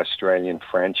Australian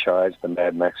franchise, the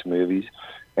Mad Max movies,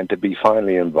 and to be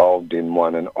finally involved in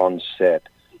one and on set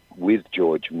with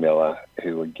George Miller,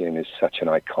 who, again, is such an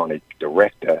iconic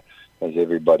director, as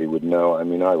everybody would know. I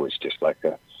mean, I was just like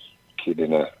a kid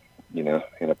in a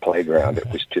playground.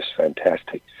 It was just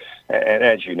fantastic. And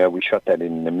as you know, we shot that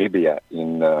in Namibia.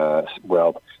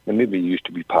 Namibia used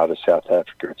to be part of South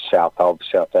Africa. It's south of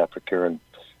South Africa, and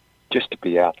just to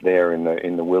be out there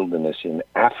in the wilderness in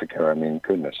Africa, I mean,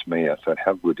 goodness me, I thought,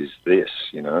 how good is this,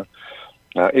 you know?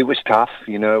 It was tough,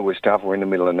 you know, it was tough. We're in the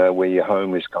middle of nowhere. Your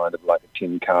home is kind of like a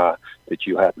tin car that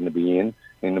you happen to be in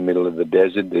the middle of the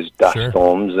desert. There's dust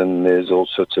storms and there's all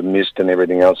sorts of mist and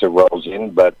everything else that rolls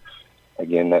in. But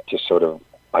again, that just sort of,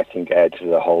 I think, adds to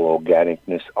the whole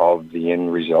organicness of the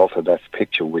end result of that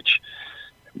picture, which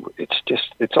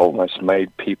it's almost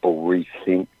made people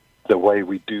rethink the way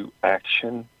we do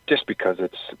action, just because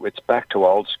it's back to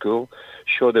old school.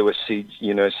 Sure, there were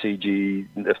CG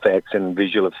effects and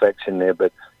visual effects in there,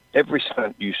 but every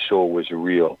stunt you saw was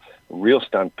real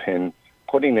stunt pen,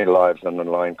 putting their lives on the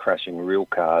line, crashing real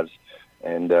cars,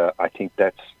 and I think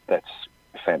that's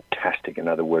fantastic. In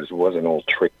other words, it wasn't all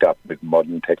tricked up with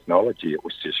modern technology. It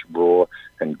was just raw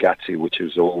and gutsy, which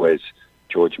was always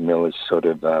George Miller's sort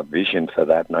of vision for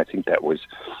that, and I think that was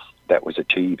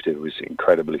achieved. It was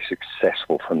incredibly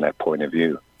successful from that point of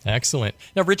view. Excellent.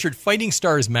 Now, Richard, Fighting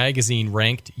Stars magazine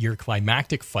ranked your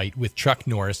climactic fight with Chuck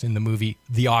Norris in the movie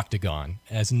The Octagon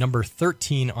as number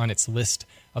 13 on its list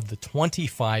of the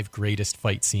 25 greatest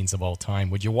fight scenes of all time.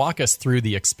 Would you walk us through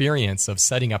the experience of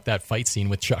setting up that fight scene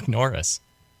with Chuck Norris?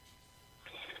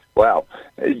 Wow.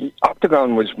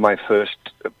 Octagon was my first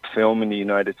film in the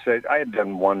United States. I had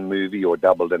done one movie or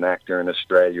doubled an actor in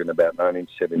Australia in about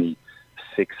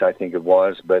 1976, I think it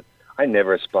was, but I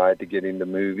never aspired to get into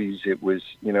movies. It was,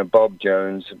 you know, Bob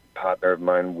Jones, a partner of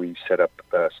mine, we set up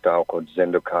a style called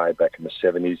Zendokai back in the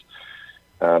 70s.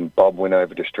 Bob went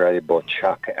over to Australia, brought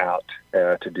Chuck out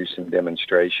to do some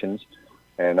demonstrations,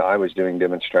 and I was doing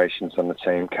demonstrations on the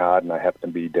same card, and I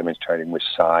happened to be demonstrating with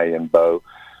Sai and Bo,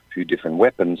 a few different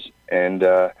weapons, and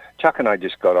Chuck and I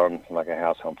just got on like a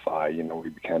house on fire. You know, we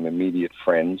became immediate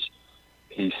friends.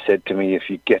 He said to me, if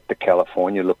you get to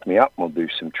California, look me up, and we'll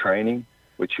do some training,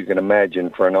 which you can imagine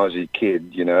for an Aussie kid,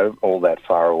 you know, all that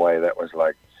far away, that was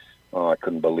like, oh, I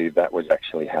couldn't believe that was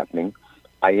actually happening.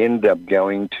 I ended up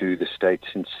going to the States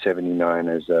in 79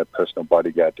 as a personal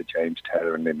bodyguard to James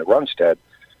Taylor and Linda Ronstadt.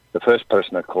 The first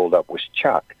person I called up was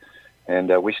Chuck,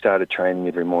 and we started training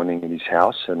every morning in his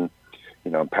house. And,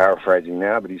 you know, I'm paraphrasing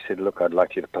now, but he said, look, I'd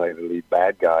like you to play the lead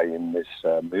bad guy in this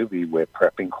movie we're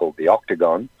prepping called The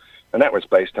Octagon. And that was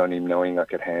based on him knowing I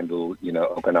could handle, you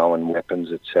know, Okinawan weapons,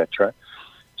 etc.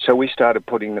 So we started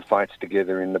putting the fights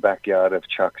together in the backyard of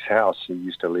Chuck's house. He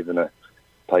used to live in a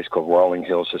place called Rolling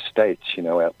Hills Estates, you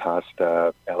know, out past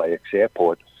LAX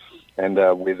Airport, and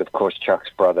with, of course, Chuck's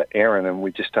brother Aaron, and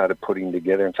we just started putting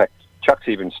together. In fact, Chuck's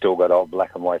even still got old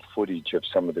black and white footage of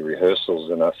some of the rehearsals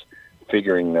and us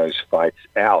figuring those fights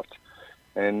out,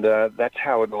 and that's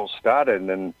how it all started.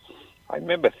 And I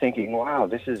remember thinking, wow,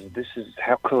 this is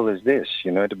how cool is this,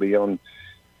 you know, to be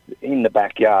in the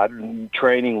backyard and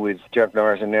training with Chuck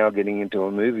Norris and now getting into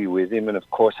a movie with him. And of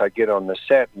course I get on the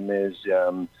set and there's,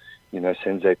 you know,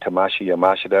 Sensei Tamashi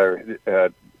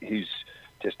Yamashita, he's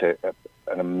just an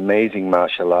amazing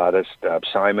martial artist.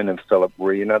 Simon and Philip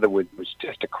Ree, in other words, was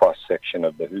just a cross-section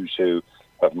of the who's who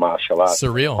of martial arts.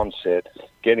 Surreal. On set,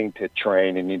 getting to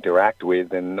train and interact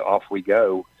with, and off we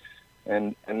go.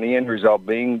 And the end result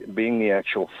being the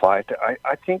actual fight.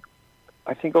 I think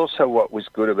also what was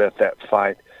good about that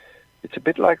fight, it's a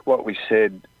bit like what we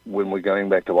said when we're going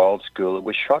back to old school. It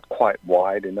was shot quite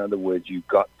wide. In other words, you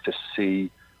got to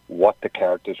see what the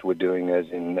characters were doing, as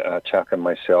in Chuck and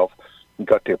myself. You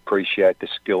got to appreciate the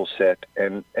skill set.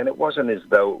 And it wasn't as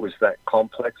though it was that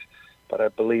complex, but I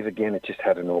believe, again, it just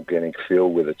had an organic feel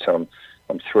with it. So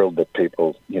I'm thrilled that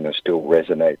people, still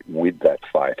resonate with that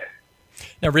fight.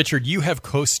 Now, Richard, you have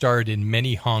co-starred in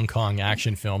many Hong Kong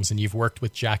action films, and you've worked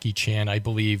with Jackie Chan, I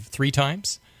believe, 3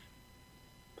 times?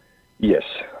 Yes,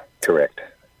 correct.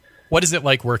 What is it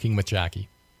like working with Jackie?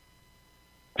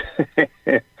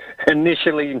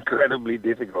 Initially, incredibly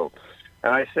difficult.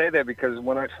 And I say that because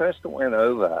when I first went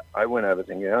over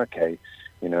thinking, okay,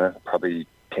 probably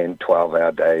 10,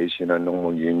 12-hour days,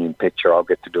 normal union picture. I'll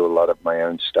get to do a lot of my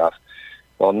own stuff.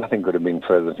 Well, nothing could have been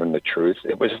further from the truth.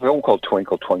 It was a film called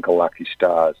Twinkle, Twinkle, Lucky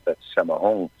Stars that Sammo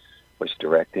Hung was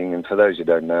directing. And for those who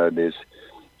don't know, there's,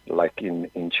 like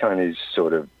in Chinese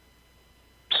sort of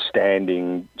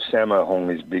standing, Sammo Hung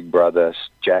is big brother,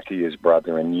 Jackie is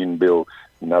brother, and Yun Bill,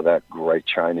 another great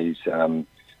Chinese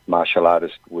martial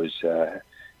artist, was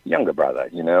younger brother,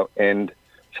 And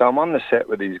so I'm on the set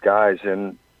with these guys,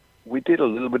 and we did a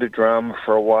little bit of drama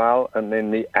for a while, and then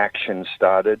the action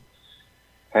started.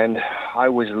 And I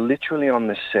was literally on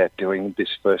the set doing this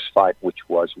first fight, which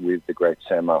was with the great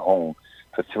Sammo Hung,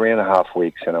 for 3.5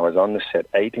 weeks. And I was on the set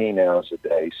 18 hours a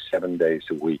day, 7 days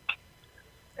a week.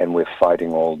 And we're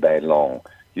fighting all day long.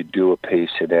 You do a piece,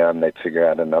 sit down, they'd figure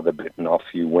out another bit, and off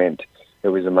you went. It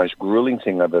was the most grueling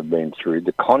thing I've ever been through.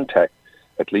 The contact,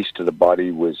 at least to the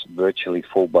body, was virtually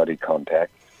full-body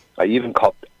contact. I even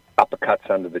copped uppercuts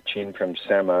under the chin from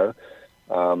Sammo,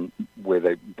 where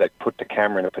they put the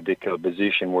camera in a particular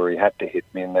position where he had to hit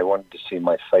me, and they wanted to see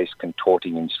my face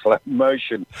contorting in slow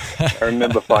motion. I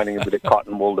remember finding a bit of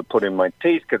cotton wool to put in my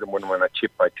teeth because I wouldn't want to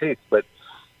chip my teeth. But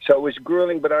so it was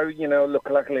grueling, but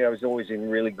luckily I was always in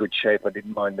really good shape. I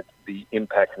didn't mind the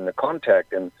impact and the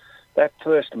contact, and that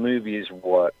first movie is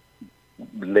what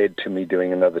led to me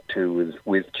doing another 2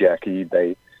 with Jackie.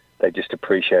 They just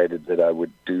appreciated that I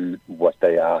would do what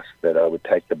they asked, that I would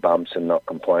take the bumps and not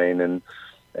complain. And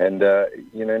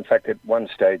in fact, at one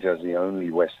stage, I was the only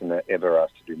Westerner ever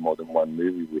asked to do more than 1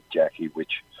 movie with Jackie,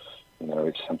 which,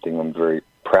 is something I'm very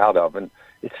proud of. And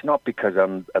it's not because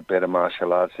I'm a better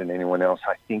martial artist than anyone else.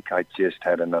 I think I just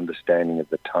had an understanding of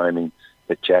the timing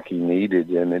that Jackie needed,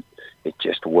 and it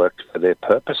just worked for their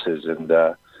purposes. And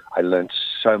I learned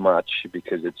so much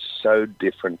because it's so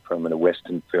different from a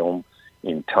Western film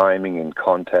in timing and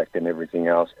contact and everything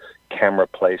else, camera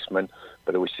placement.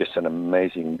 But it was just an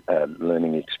amazing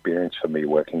learning experience for me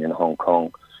working in Hong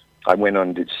Kong. I went on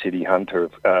and did City Hunter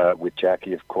with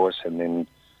Jackie, of course, and then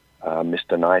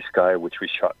Mr. Nice Guy, which we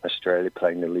shot in Australia,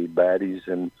 playing the lead baddies,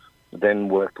 and then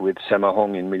worked with Sammo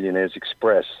Hung in Millionaires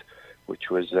Express, which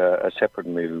was a separate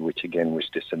movie, which again was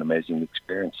just an amazing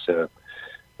experience.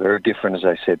 Very different, as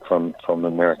I said, from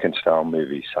American-style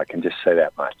movies. I can just say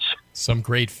that much. Some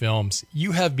great films.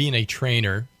 You have been a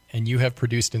trainer, and you have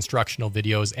produced instructional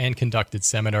videos and conducted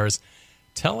seminars.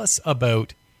 Tell us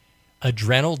about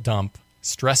adrenal dump,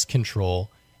 stress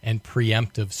control, and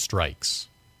preemptive strikes.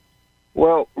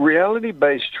 Well,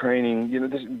 reality-based training,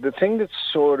 the thing that's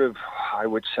sort of, I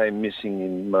would say, missing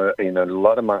in a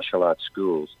lot of martial arts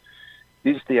schools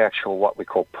is the actual what we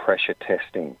call pressure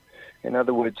testing. In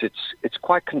other words, it's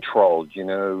quite controlled.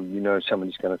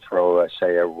 Somebody's going to throw,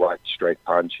 say, a right straight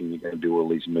punch, and you're going to do all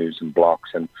these moves and blocks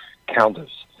and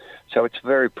counters. So it's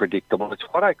very predictable. It's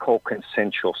what I call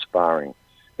consensual sparring.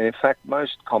 And in fact,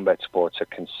 most combat sports are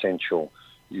consensual.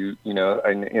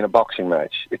 In a boxing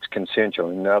match, it's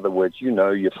consensual. In other words,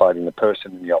 you're fighting the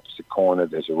person in the opposite corner.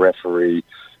 There's a referee,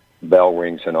 bell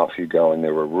rings, and off you go. And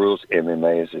there are rules.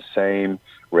 MMA is the same.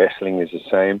 Wrestling is the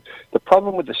same. The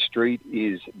problem with the street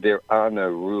is there are no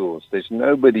rules. There's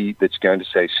nobody that's going to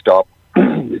say stop.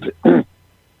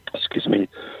 Excuse me.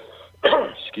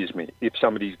 Excuse me. If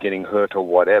somebody's getting hurt or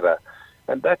whatever.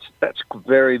 And that's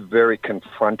very, very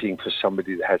confronting for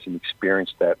somebody that hasn't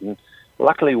experienced that. And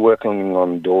luckily, working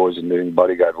on doors and doing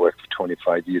bodyguard work for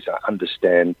 25 years, I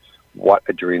understand what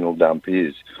adrenal dump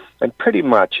is. And pretty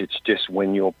much it's just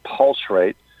when your pulse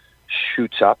rate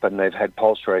shoots up, and they've had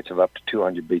pulse rates of up to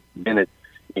 200 beats a minute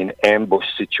in ambush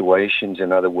situations.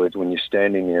 In other words, when you're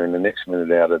standing there and the next minute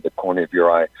out of the corner of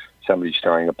your eye, somebody's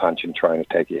throwing a punch and trying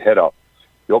to take your head off,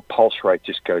 your pulse rate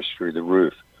just goes through the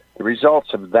roof. The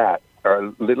results of that are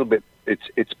a little bit,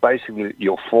 it's basically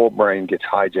your forebrain gets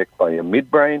hijacked by your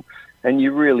midbrain, and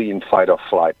you're really in fight or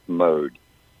flight mode.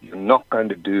 You're not going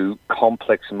to do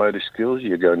complex motor skills.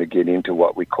 You're going to get into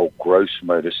what we call gross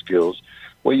motor skills,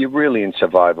 where you're really in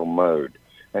survival mode.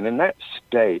 And in that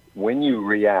state, when you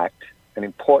react, and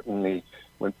importantly,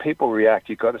 when people react,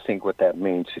 you've got to think what that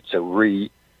means. It's a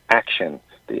reaction.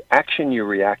 The action you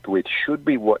react with should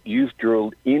be what you've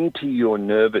drilled into your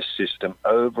nervous system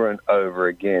over and over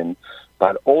again,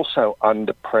 but also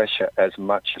under pressure as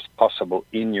much as possible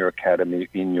in your academy,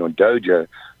 in your dojo,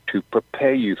 to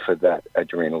prepare you for that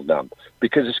adrenal dump,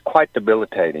 because it's quite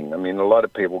debilitating. I mean, a lot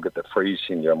of people get the freeze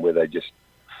syndrome where they just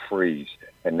freeze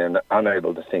and then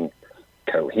unable to think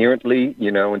coherently,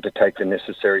 and to take the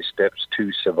necessary steps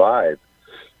to survive.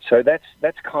 So that's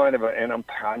kind of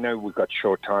I know we've got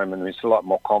short time and it's a lot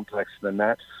more complex than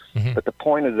that. Mm-hmm. But the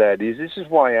point of that is, this is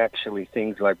why actually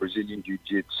things like Brazilian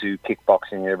Jiu-Jitsu,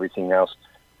 kickboxing, and everything else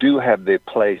do have their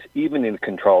place, even in a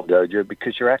controlled dojo,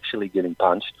 because you're actually getting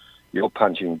punched. You're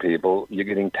punching people. You're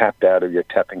getting tapped out, or you're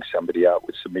tapping somebody out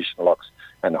with submission locks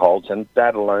and holds, and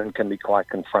that alone can be quite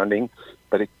confronting.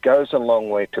 But it goes a long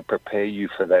way to prepare you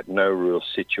for that no-rule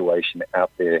situation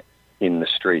out there in the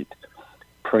street.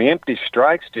 Preemptive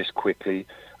strikes, just quickly,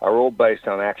 are all based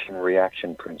on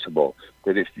action-reaction principle,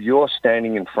 that if you're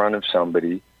standing in front of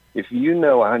somebody, if you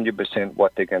know 100%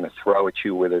 what they're going to throw at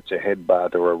you, whether it's a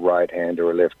headbutt or a right hand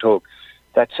or a left hook,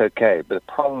 that's okay. But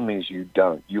the problem is you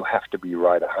don't. You have to be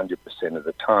right 100% of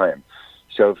the time.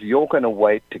 So if you're going to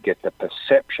wait to get the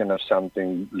perception of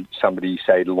somebody,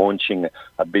 say, launching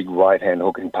a big right-hand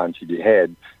hook and punch at your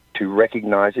head, to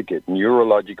recognize it, get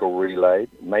neurological relay,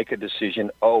 make a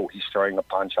decision, he's throwing a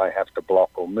punch, I have to block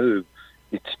or move,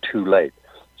 it's too late.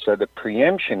 So the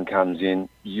preemption comes in,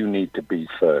 you need to be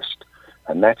first.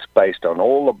 And that's based on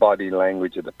all the body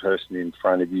language of the person in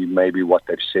front of you, maybe what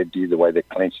they've said to you, the way they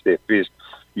clench their fist.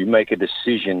 You make a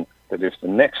decision that if the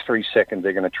next 3 seconds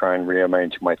they're going to try and rear me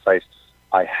into my face,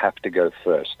 I have to go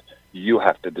first. You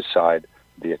have to decide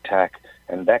the attack,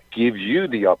 and that gives you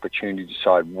the opportunity to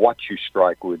decide what you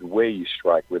strike with, where you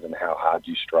strike with, and how hard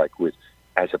you strike with,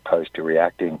 as opposed to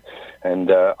reacting.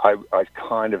 And I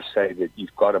kind of say that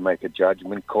you've got to make a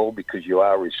judgment call, because you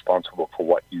are responsible for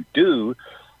what you do.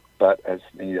 But as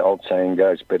the old saying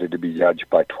goes, better to be judged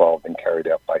by 12 than carried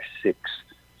out by 6.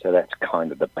 So that's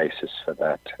kind of the basis for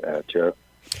that, Joe.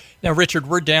 Now, Richard,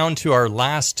 we're down to our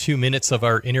last 2 minutes of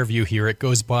our interview here. It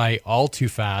goes by all too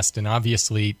fast, and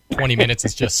obviously 20 minutes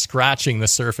is just scratching the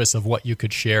surface of what you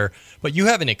could share. But you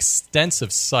have an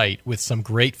extensive site with some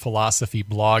great philosophy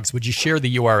blogs. Would you share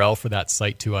the URL for that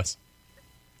site to us,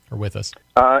 or with us?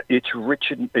 It's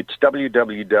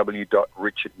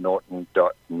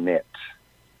www.richardnorton.net.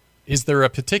 Is there a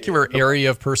particular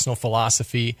area of personal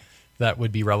philosophy that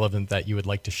would be relevant that you would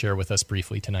like to share with us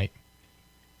briefly tonight?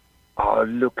 Oh,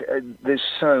 look, there's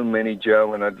so many,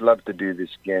 Joe, and I'd love to do this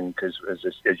again because, as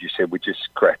you said, we just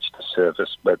scratched the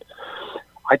surface. But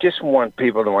I just want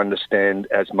people to understand,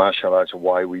 as martial arts,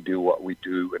 why we do what we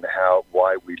do and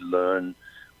why we learn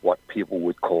what people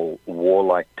would call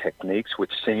warlike techniques,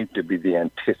 which seem to be the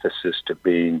antithesis to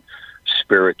being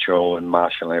spiritual and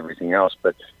martial and everything else.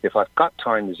 But if I've got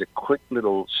time, there's a quick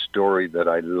little story that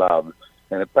I love.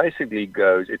 And it basically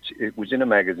goes, it was in a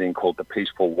magazine called The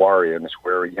Peaceful Warrior, and it's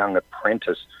where a young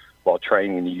apprentice, while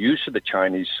training in the use of the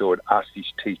Chinese sword, asked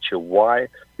his teacher why,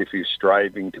 if he was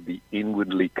striving to be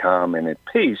inwardly calm and at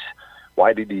peace,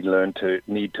 why did he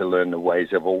need to learn the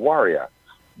ways of a warrior?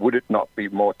 Would it not be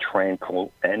more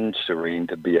tranquil and serene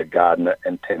to be a gardener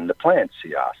and tend the plants,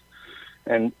 he asked.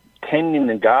 And tending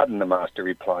the garden, the master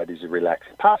replied, is a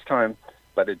relaxing pastime,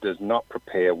 but it does not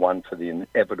prepare one for the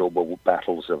inevitable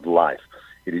battles of life.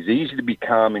 It is easy to be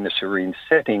calm in a serene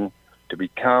setting. To be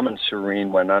calm and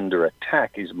serene when under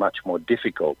attack is much more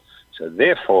difficult. So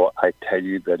therefore, I tell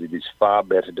you that it is far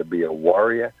better to be a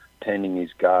warrior tending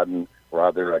his garden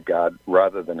rather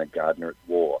than a gardener at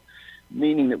war.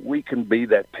 Meaning that we can be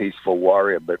that peaceful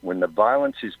warrior, but when the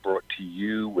violence is brought to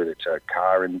you, whether it's a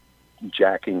car and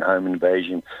jacking, home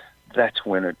invasion, that's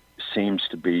when it seems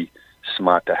to be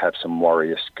smart to have some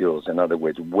warrior skills. In other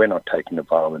words, we're not taking the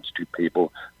violence to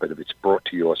people, but if it's brought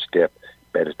to your step,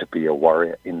 better to be a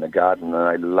warrior in the garden. And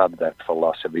I love that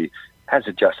philosophy as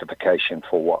a justification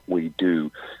for what we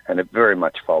do. And it very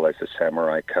much follows the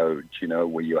samurai code,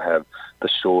 where you have the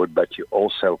sword, but you're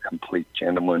also a complete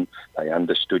gentleman. They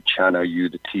understood Chano-yu,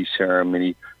 the tea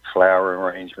ceremony, flower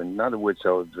arrangement. In other words, they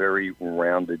were very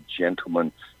rounded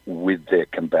gentlemen with their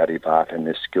combative art and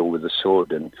their skill with the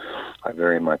sword. And I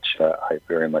very much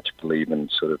believe and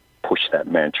sort of push that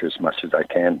mantra as much as I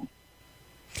can.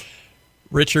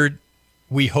 Richard,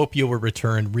 we hope you will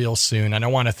return real soon, and I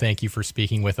want to thank you for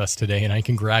speaking with us today, and I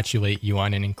congratulate you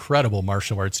on an incredible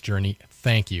martial arts journey.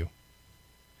 Thank you.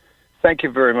 Thank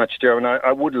you very much, Joe. And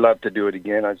I would love to do it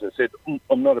again. As I said,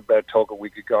 I'm not a bad talker.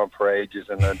 We could go on for ages,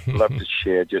 and I'd love to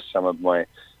share just some of my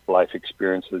life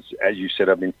experiences. As you said,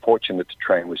 I've been fortunate to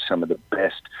train with some of the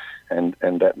best, and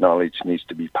that knowledge needs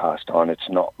to be passed on. It's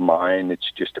not mine.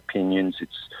 It's just opinions.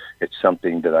 It's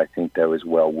something that I think that was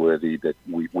well worthy that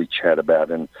we chat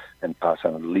about and pass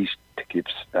on, at least to give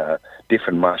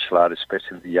different martial artists,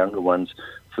 especially the younger ones,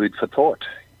 food for thought.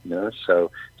 So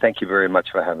thank you very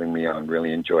much for having me on.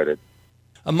 Really enjoyed it.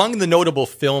 Among the notable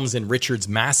films in Richard's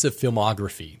massive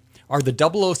filmography are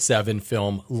the 007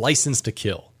 film License to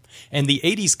Kill and the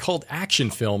 80s cult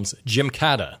action films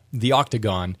Gymkata, The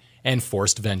Octagon, and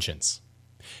Forced Vengeance.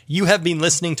 You have been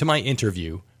listening to my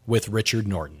interview with Richard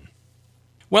Norton.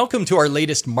 Welcome to our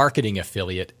latest marketing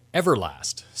affiliate,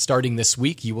 Everlast. Starting this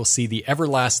week, you will see the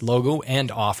Everlast logo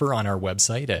and offer on our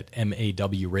website at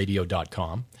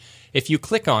mawradio.com. If you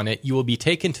click on it, you will be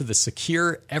taken to the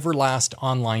secure Everlast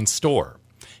online store.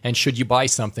 And should you buy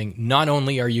something, not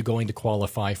only are you going to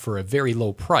qualify for a very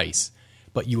low price,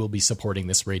 but you will be supporting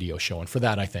this radio show, and for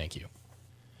that I thank you.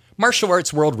 Martial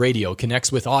Arts World Radio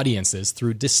connects with audiences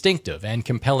through distinctive and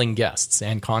compelling guests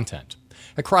and content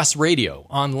across radio,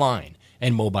 online,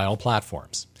 and mobile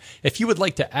platforms. If you would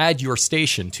like to add your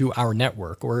station to our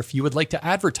network, or if you would like to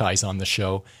advertise on the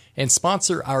show and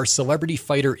sponsor our celebrity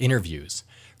fighter interviews,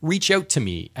 reach out to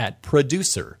me at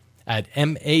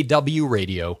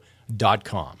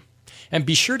producer@mawradio.com. And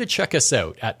be sure to check us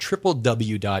out at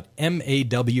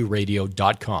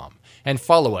www.mawradio.com and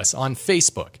follow us on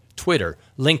Facebook, Twitter,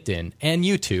 LinkedIn, and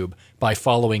YouTube by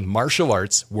following Martial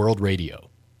Arts World Radio.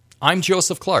 I'm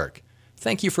Joseph Clark.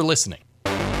 Thank you for listening.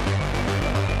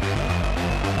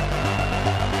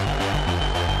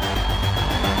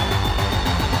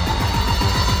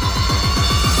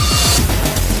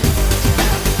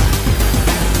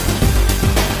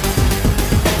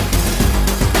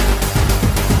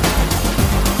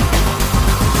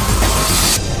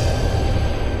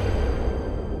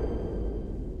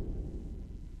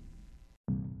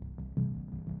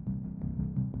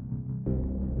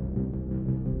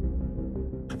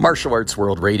 Martial Arts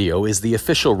World Radio is the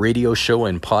official radio show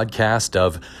and podcast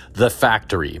of The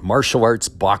Factory, Martial Arts,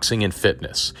 Boxing, and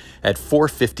Fitness at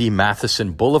 450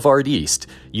 Matheson Boulevard East,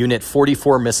 Unit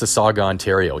 44, Mississauga,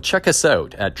 Ontario. Check us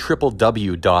out at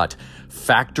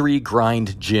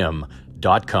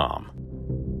www.factorygrindgym.com.